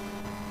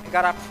 And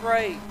God, I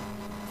pray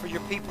for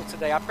Your people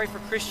today. I pray for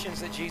Christians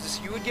that, Jesus,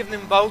 You would give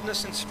them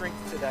boldness and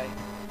strength today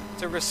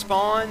to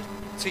respond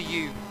to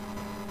You.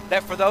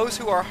 That for those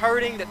who are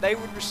hurting, that they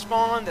would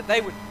respond, that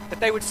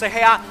they would say,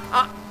 hey,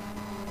 I'm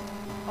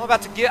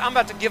about to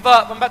give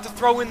up. I'm about to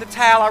throw in the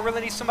towel. I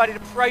really need somebody to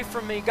pray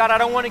for me. God, I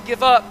don't want to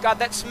give up. God,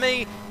 that's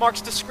me.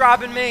 Mark's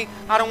describing me.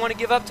 I don't want to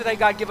give up today.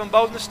 God, give them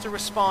boldness to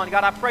respond.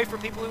 God, I pray for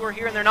people who are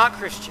here and they're not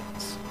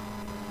Christians.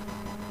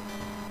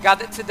 God,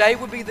 that today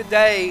would be the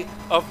day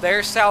of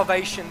their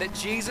salvation, that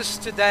Jesus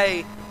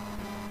today,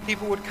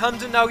 people would come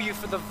to know You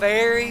for the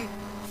very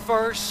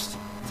first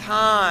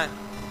time.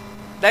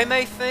 They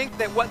may think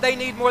that what they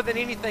need more than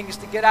anything is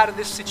to get out of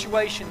this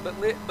situation,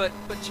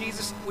 but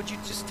Jesus, would You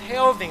just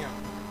tell them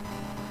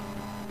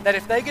that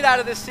if they get out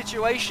of this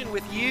situation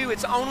with You,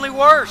 it's only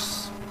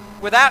worse.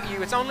 Without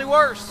You, it's only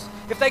worse.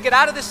 If they get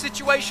out of this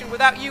situation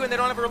without You and they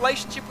don't have a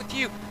relationship with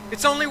You,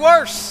 it's only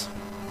worse.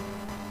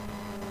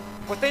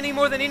 What they need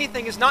more than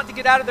anything is not to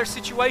get out of their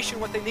situation.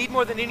 What they need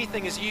more than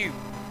anything is You.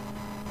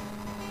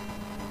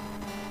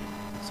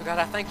 So God,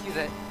 I thank You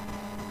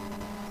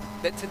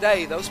that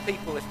today, those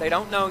people, if they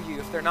don't know You,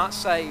 if they're not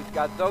saved,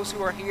 God, those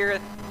who are here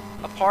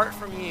apart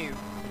from You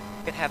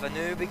can have a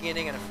new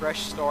beginning and a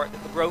fresh start,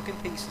 that the broken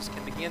pieces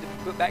can begin to be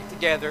put back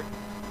together.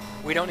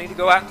 We don't need to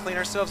go out and clean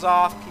ourselves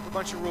off, keep a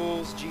bunch of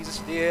rules. Jesus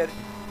did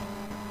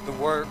the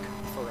work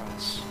for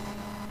us.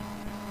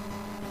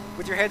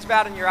 With your heads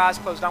bowed and your eyes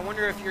closed, I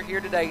wonder if you're here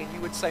today and you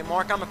would say,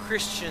 Mark, I'm a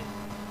Christian,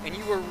 and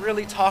you were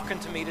really talking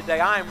to me today.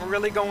 I am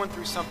really going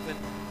through something.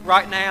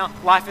 right now,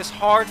 life is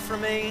hard for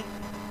me,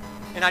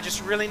 and I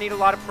just really need a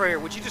lot of prayer.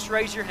 Would you just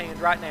raise your hand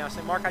right now?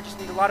 Say, Mark, I just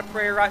need a lot of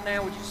prayer right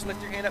now. Would you just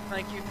lift your hand up?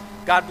 Thank you.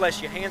 God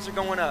bless you. Hands are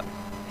going up.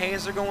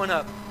 Hands are going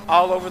up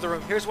all over the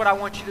room. Here's what I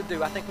want you to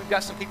do. I think we've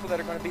got some people that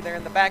are going to be there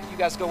in the back. You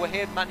guys go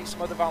ahead. Might need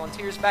some other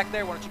volunteers back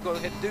there. Why don't you go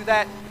ahead and do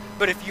that?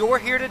 But if you're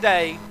here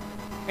today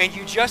and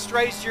you just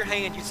raised your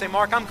hand, you'd say,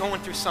 Mark, I'm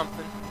going through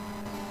something.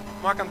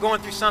 Mark, I'm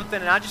going through something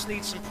and I just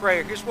need some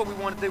prayer. Here's what we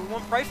want to do. We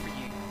want to pray for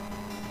you.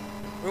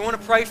 We want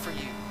to pray for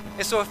you.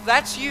 And so if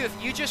that's you,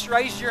 if you just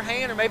raised your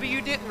hand, or maybe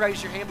you didn't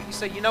raise your hand, but you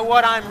say, you know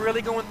what, I'm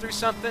really going through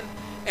something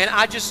and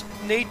I just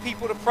need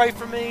people to pray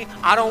for me.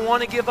 I don't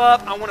want to give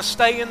up. I want to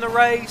stay in the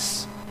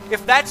race.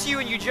 If that's you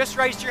and you just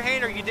raised your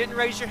hand or you didn't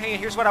raise your hand,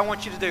 here's what I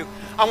want you to do.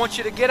 I want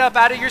you to get up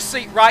out of your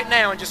seat right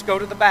now and just go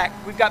to the back.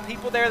 We've got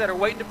people there that are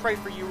waiting to pray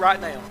for you right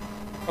now.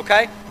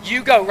 Okay?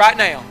 You go right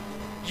now.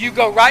 You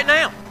go right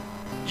now.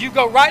 You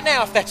go right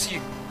now if that's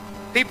you.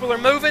 People are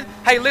moving.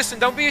 Hey, listen,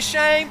 don't be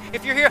ashamed.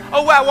 If you're here,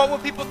 oh, wow, what will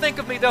people think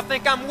of me? They'll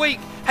think I'm weak.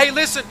 Hey,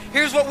 listen,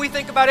 here's what we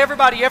think about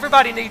everybody.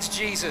 Everybody needs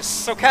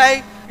Jesus,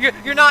 okay?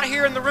 You're not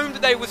here in the room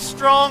today with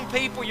strong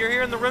people. You're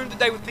here in the room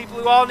today with people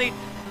who all need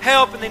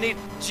help and they need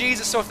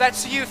Jesus. So if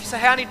that's you, if you say,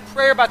 hey, I need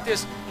prayer about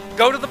this,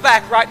 go to the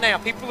back right now.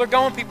 People are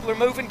going. People are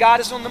moving.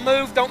 God is on the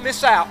move. Don't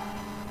miss out.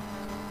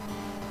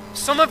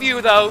 Some of you,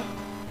 though,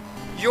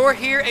 you're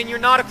here and you're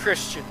not a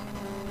Christian.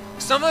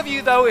 Some of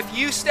you, though, if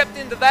you stepped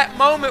into that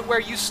moment where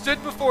you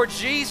stood before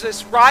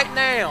Jesus right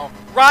now,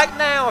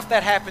 if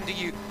that happened to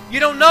you, you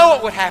don't know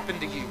what would happen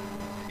to you.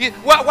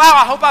 Wow,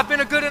 I hope I've been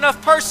a good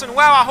enough person.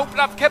 Wow, I hope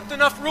that I've kept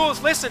enough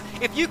rules. Listen,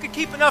 if you could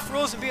keep enough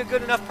rules and be a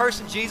good enough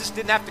person, Jesus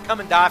didn't have to come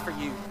and die for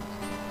you.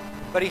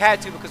 But he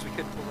had to because we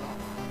couldn't pull it off.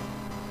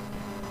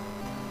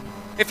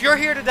 If you're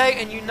here today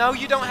and you know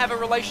you don't have a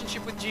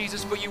relationship with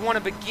Jesus, but you want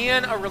to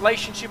begin a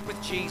relationship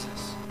with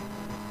Jesus,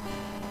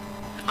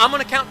 I'm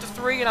going to count to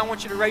 3 and I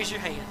want you to raise your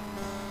hand.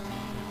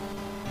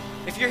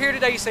 If you're here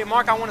today, you say,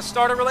 Mark, I want to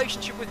start a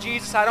relationship with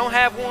Jesus. I don't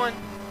have one.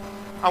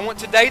 I want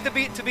today to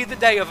be the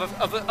day of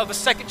a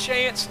second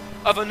chance,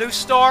 of a new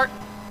start.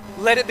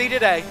 Let it be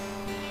today.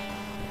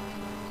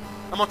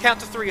 I'm going to count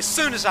to 3. As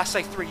soon as I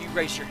say 3, you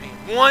raise your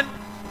hand. 1,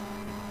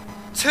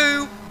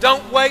 2,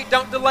 don't wait,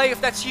 don't delay. If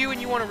that's you and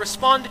you want to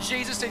respond to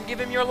Jesus and give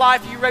him your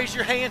life, you raise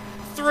your hand.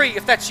 3,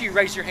 if that's you,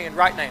 raise your hand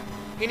right now.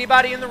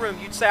 Anybody in the room,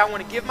 you'd say, I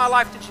want to give my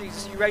life to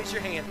Jesus. You raise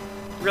your hand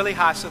really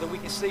high so that we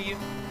can see you.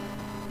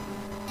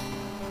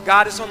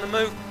 God is on the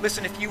move.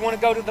 Listen, if you want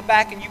to go to the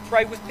back and you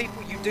pray with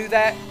people, you do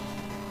that.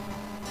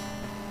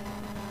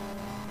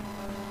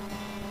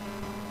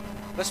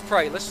 Let's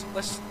pray. Let's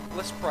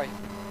pray.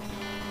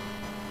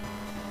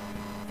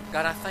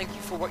 God, I thank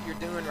you for what you're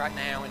doing right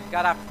now. And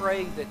God, I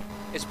pray that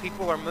as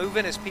people are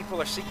moving, as people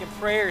are seeking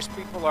prayer, as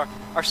people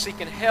are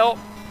seeking help,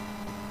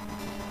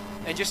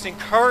 and just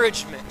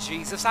encouragement,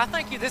 Jesus. I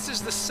thank you this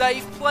is the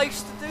safe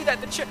place to do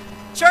that. The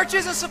church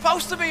isn't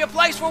supposed to be a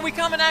place where we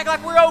come and act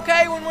like we're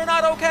okay when we're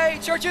not okay.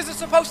 Church isn't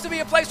supposed to be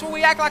a place where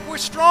we act like we're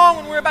strong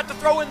when we're about to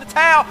throw in the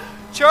towel.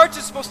 Church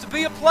is supposed to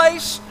be a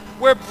place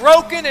where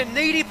broken and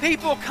needy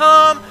people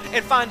come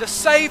and find a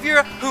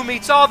Savior who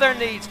meets all their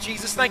needs.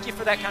 Jesus, thank you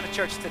for that kind of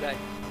church today.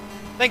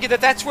 Thank you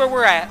that that's where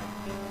we're at.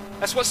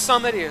 That's what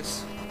Summit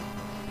is.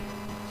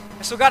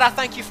 And so, God, I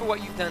thank you for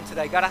what you've done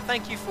today. God, I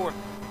thank you for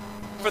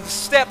the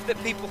step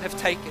that people have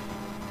taken.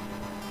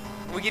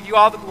 We give you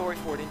all the glory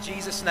for it in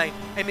Jesus' name.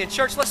 Amen.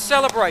 Church, let's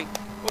celebrate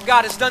what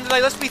God has done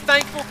today. Let's be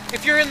thankful.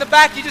 If you're in the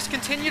back, you just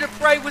continue to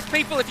pray with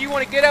people. If you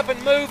want to get up and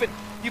move and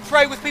you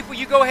pray with people,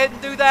 you go ahead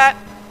and do that.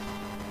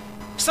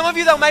 Some of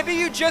you, though, maybe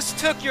you just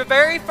took your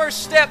very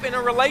first step in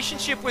a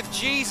relationship with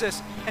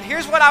Jesus. And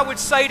here's what I would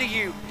say to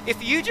you.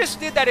 If you just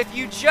did that, if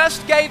you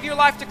just gave your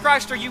life to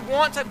Christ or you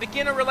want to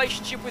begin a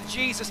relationship with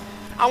Jesus,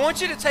 I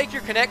want you to take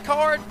your Connect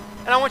card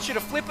and I want you to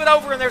flip it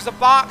over and there's a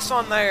box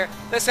on there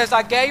that says,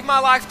 I gave my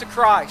life to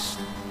Christ.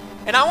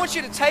 And I want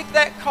you to take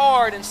that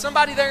card and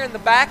somebody there in the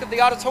back of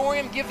the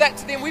auditorium, give that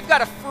to them. We've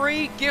got a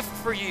free gift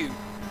for you.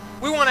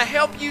 We want to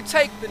help you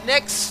take the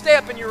next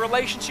step in your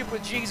relationship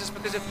with Jesus,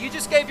 because if you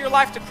just gave your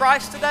life to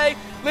Christ today,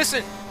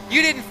 listen,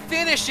 you didn't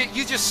finish it,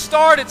 you just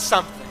started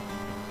something.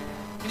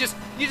 You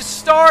just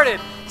started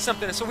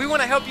something. And so we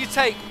want to help you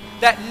take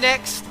that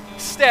next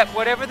step,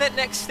 whatever that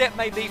next step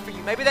may be for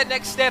you. Maybe that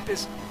next step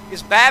is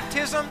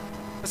baptism.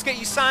 Let's get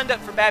you signed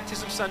up for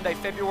Baptism Sunday,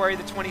 February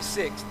the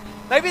 26th.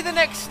 Maybe the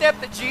next step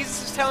that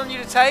Jesus is telling you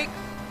to take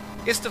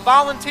is to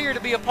volunteer to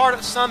be a part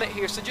of Summit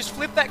here. So just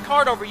flip that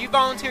card over. You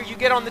volunteer, you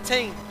get on the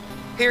team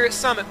here at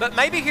Summit. But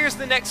maybe here's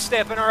the next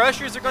step, and our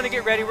ushers are going to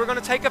get ready. We're going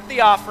to take up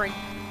the offering.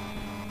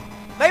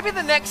 Maybe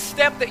the next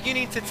step that you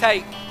need to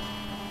take,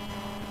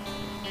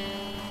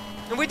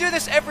 and we do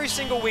this every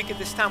single week at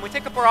this time. We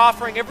take up our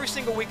offering every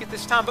single week at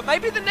this time. But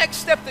maybe the next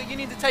step that you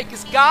need to take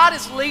is God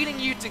is leading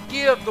you to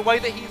give the way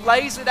that He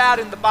lays it out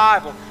in the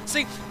Bible.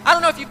 See, I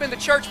don't know if you've been to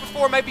church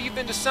before. Maybe you've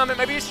been to Summit.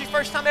 Maybe it's your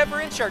first time ever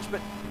in church.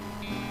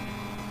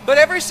 But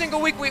every single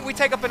week we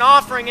take up an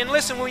offering. And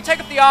listen, when we take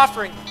up the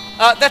offering,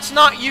 that's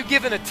not you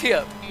giving a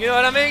tip. You know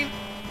what I mean?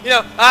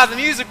 The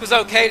music was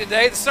okay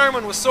today. The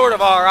sermon was sort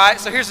of all right,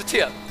 so here's a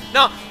tip.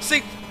 No,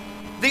 see,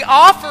 the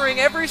offering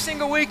every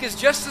single week is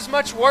just as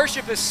much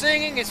worship as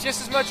singing. It's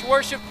just as much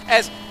worship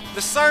as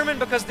the sermon,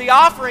 because the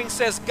offering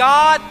says,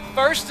 God,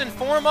 first and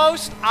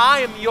foremost,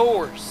 I am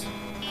yours.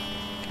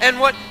 And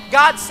what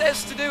God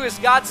says to do is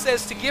God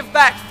says to give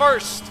back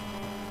first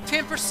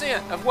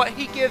 10% of what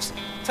He gives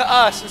to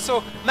us. And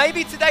so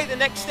maybe today the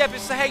next step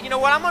is to say, hey, you know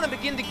what? I'm going to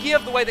begin to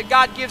give the way that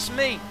God gives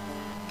me.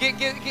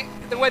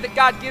 The way that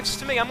God gives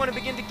to me. I'm going to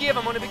begin to give.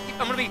 I'm going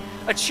to be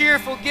a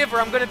cheerful giver.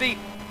 I'm going to be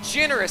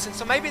generous. And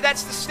so maybe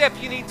that's the step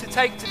you need to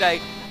take today.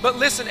 But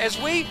listen,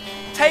 as we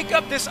take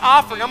up this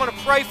offering, I'm going to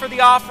pray for the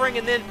offering,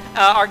 and then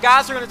our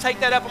guys are going to take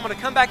that up. I'm going to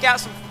come back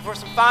out for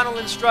some final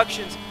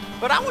instructions.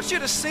 But I want you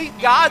to seek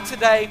God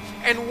today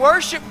and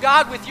worship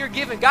God with your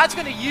giving. God's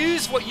going to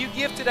use what you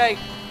give today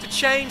to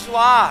change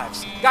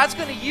lives. God's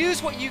going to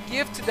use what you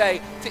give today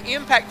to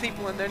impact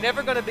people, and they're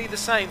never going to be the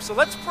same. So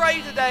let's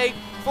pray today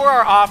for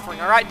our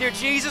offering. All right, dear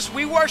Jesus,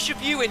 we worship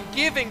you in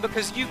giving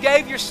because you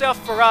gave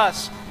yourself for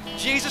us.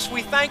 Jesus,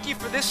 we thank you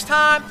for this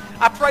time.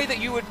 I pray that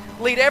you would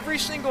lead every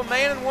single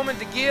man and woman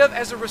to give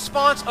as a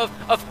response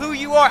of who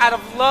you are, out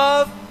of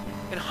love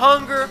and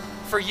hunger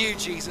for you,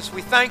 Jesus.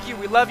 We thank you.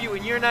 We love you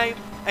in your name.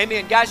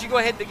 Amen. Guys, you go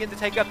ahead and begin to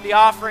take up the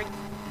offering.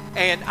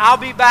 And I'll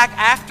be back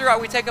after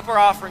we take up our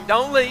offering.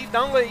 Don't leave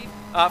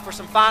for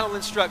some final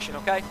instruction,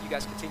 okay? You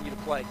guys continue to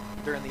play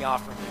during the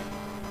offering.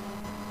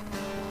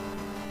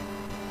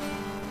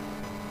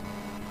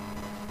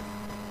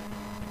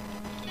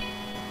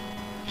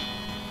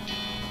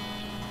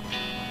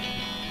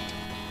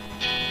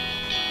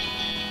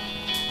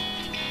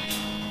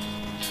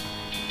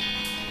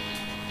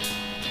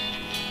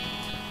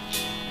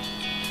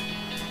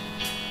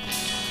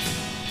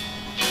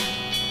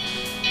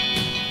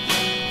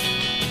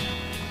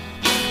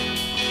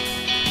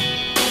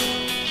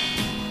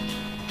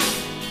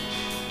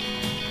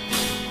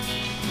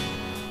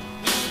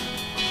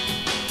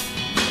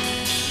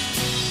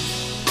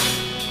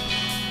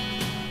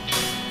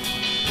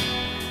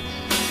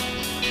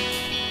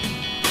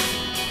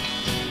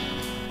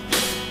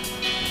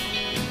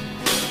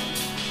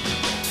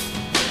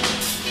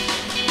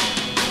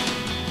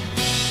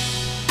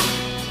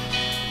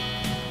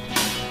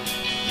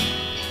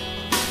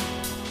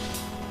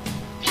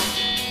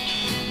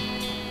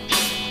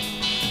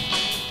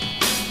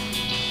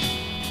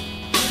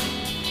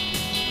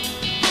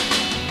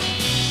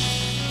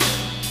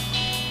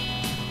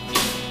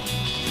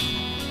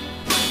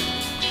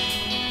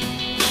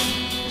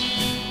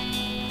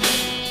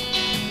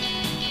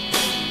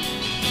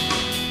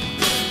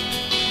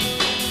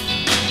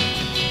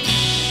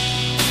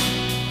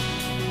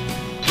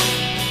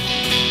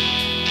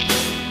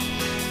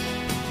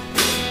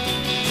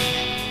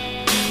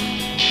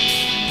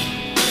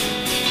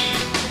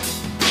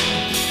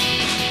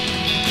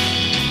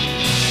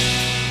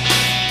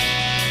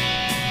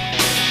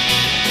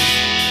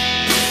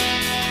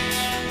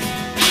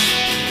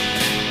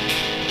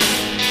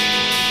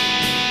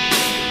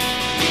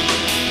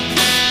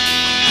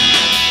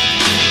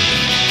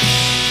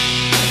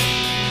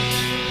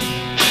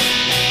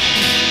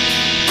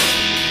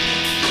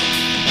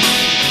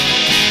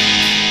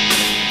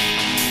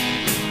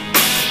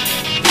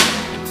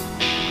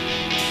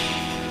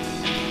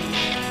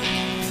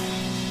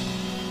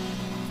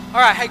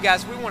 All right, hey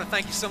guys, we want to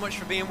thank you so much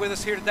for being with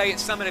us here today at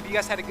Summit. Have you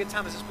guys had a good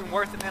time? Has this been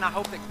worth it, man? I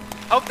hope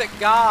that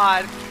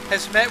God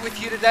has met with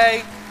you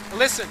today.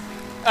 Listen,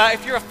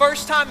 if you're a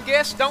first-time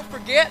guest, don't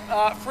forget,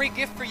 free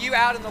gift for you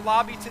out in the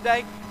lobby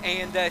today.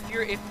 And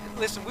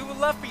listen, we would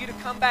love for you to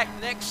come back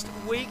next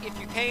week if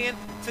you can.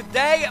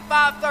 Today at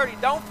 5:30,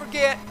 don't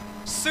forget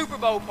Super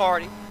Bowl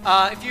party.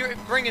 If you're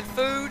bringing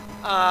food,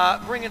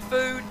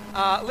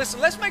 listen,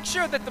 let's make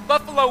sure that the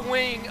Buffalo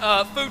Wing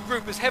food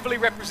group is heavily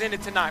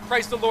represented tonight.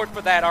 Praise the Lord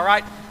for that, all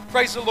right?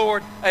 Praise the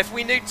Lord. If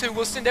we need to,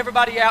 we'll send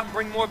everybody out and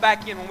bring more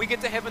back in. When we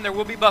get to heaven, there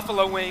will be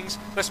Buffalo Wings.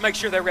 Let's make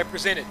sure they're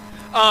represented.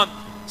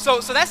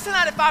 So that's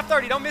tonight at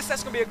 5:30. Don't miss.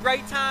 That's going to be a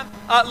great time.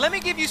 Let me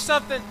give you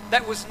something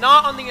that was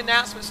not on the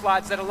announcement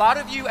slides that a lot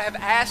of you have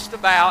asked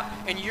about,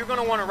 and you're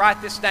going to want to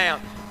write this down.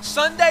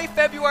 Sunday,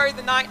 February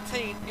the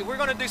 19th, we're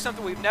going to do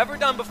something we've never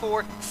done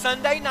before.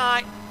 Sunday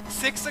night,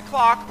 6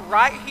 o'clock,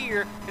 right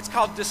here. It's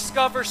called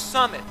Discover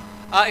Summit.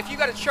 If you've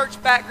got a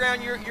church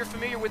background, you're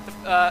familiar with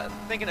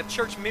thinking of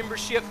church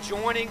membership,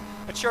 joining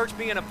a church,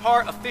 being a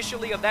part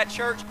officially of that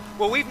church.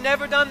 Well, we've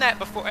never done that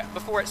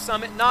before at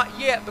Summit, not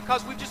yet,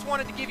 because we just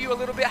wanted to give you a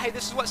little bit, hey,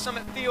 this is what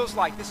Summit feels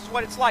like. This is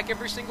what it's like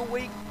every single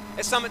week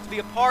at Summit to be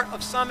a part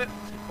of Summit.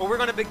 Well, we're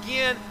going to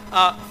begin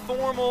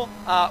formal,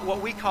 what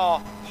we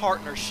call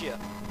partnership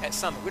at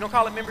Summit. We don't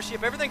call it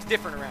membership. Everything's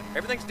different around here.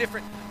 Everything's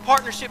different.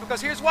 Partnership, because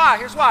here's why.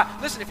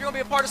 Listen, if you're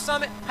going to be a part of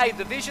Summit, hey,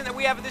 the vision that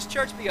we have of this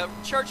church, be a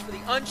church for the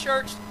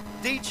unchurched,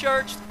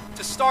 de-churched,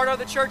 to start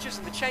other churches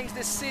and to change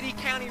this city,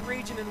 county,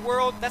 region, and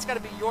world. That's got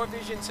to be your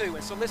vision too.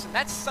 And so listen,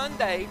 that's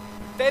Sunday,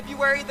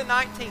 February the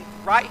 19th,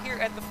 right here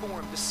at the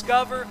Forum,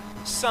 Discover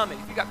Summit.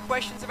 If you've got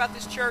questions about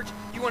this church,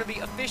 you want to be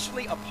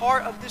officially a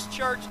part of this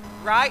church,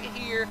 right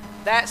here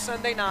that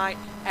Sunday night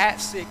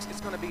at 6.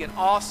 It's going to be an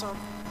awesome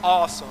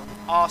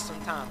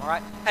time, all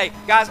right? Hey,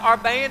 guys, our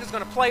band is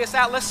going to play us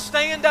out. Let's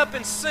stand up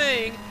and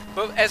sing,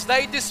 but as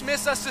they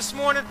dismiss us this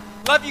morning,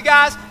 love you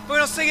guys. If we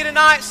don't see you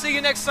tonight, see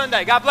you next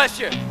Sunday. God bless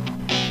you.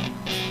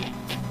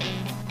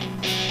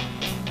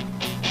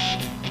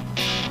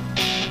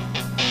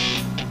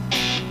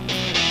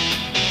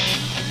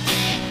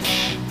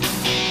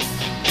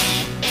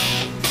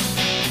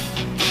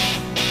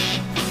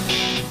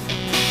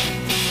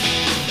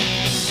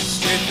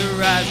 Strength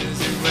arises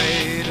and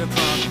wait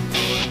upon the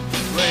Lord.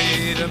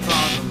 Wait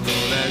upon the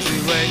Lord as we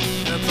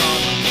wait upon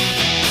the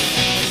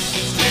Lord.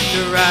 Strength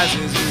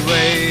arises and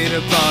wait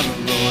upon the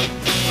Lord.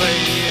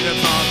 Wait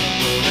upon the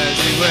Lord as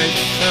we wait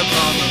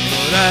upon the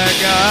Lord our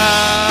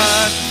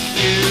God.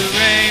 You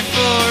reign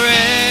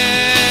forever.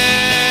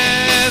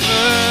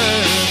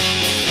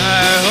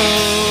 Our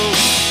hope,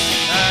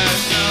 our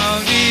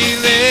strong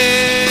deliverer.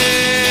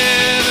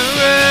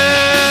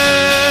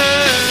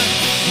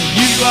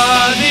 You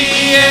are the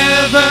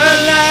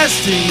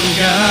everlasting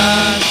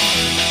God.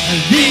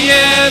 The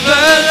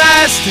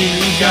everlasting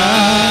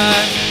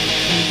God.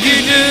 You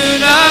do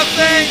not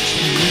faint,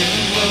 you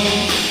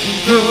won't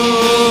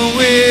grow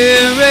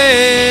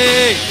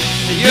weary.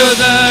 You're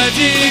the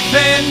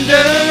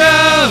defender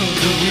of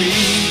the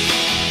weak.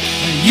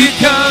 You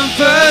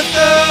comfort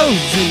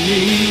those in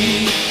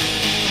need.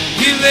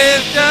 You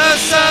lift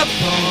us up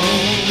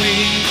on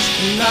wings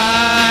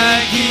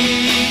like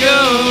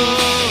eagles.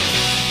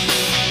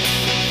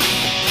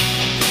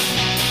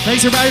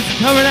 Thanks everybody for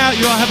coming out.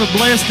 You all have a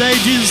blessed day.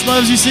 Jesus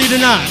loves you. See you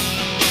tonight.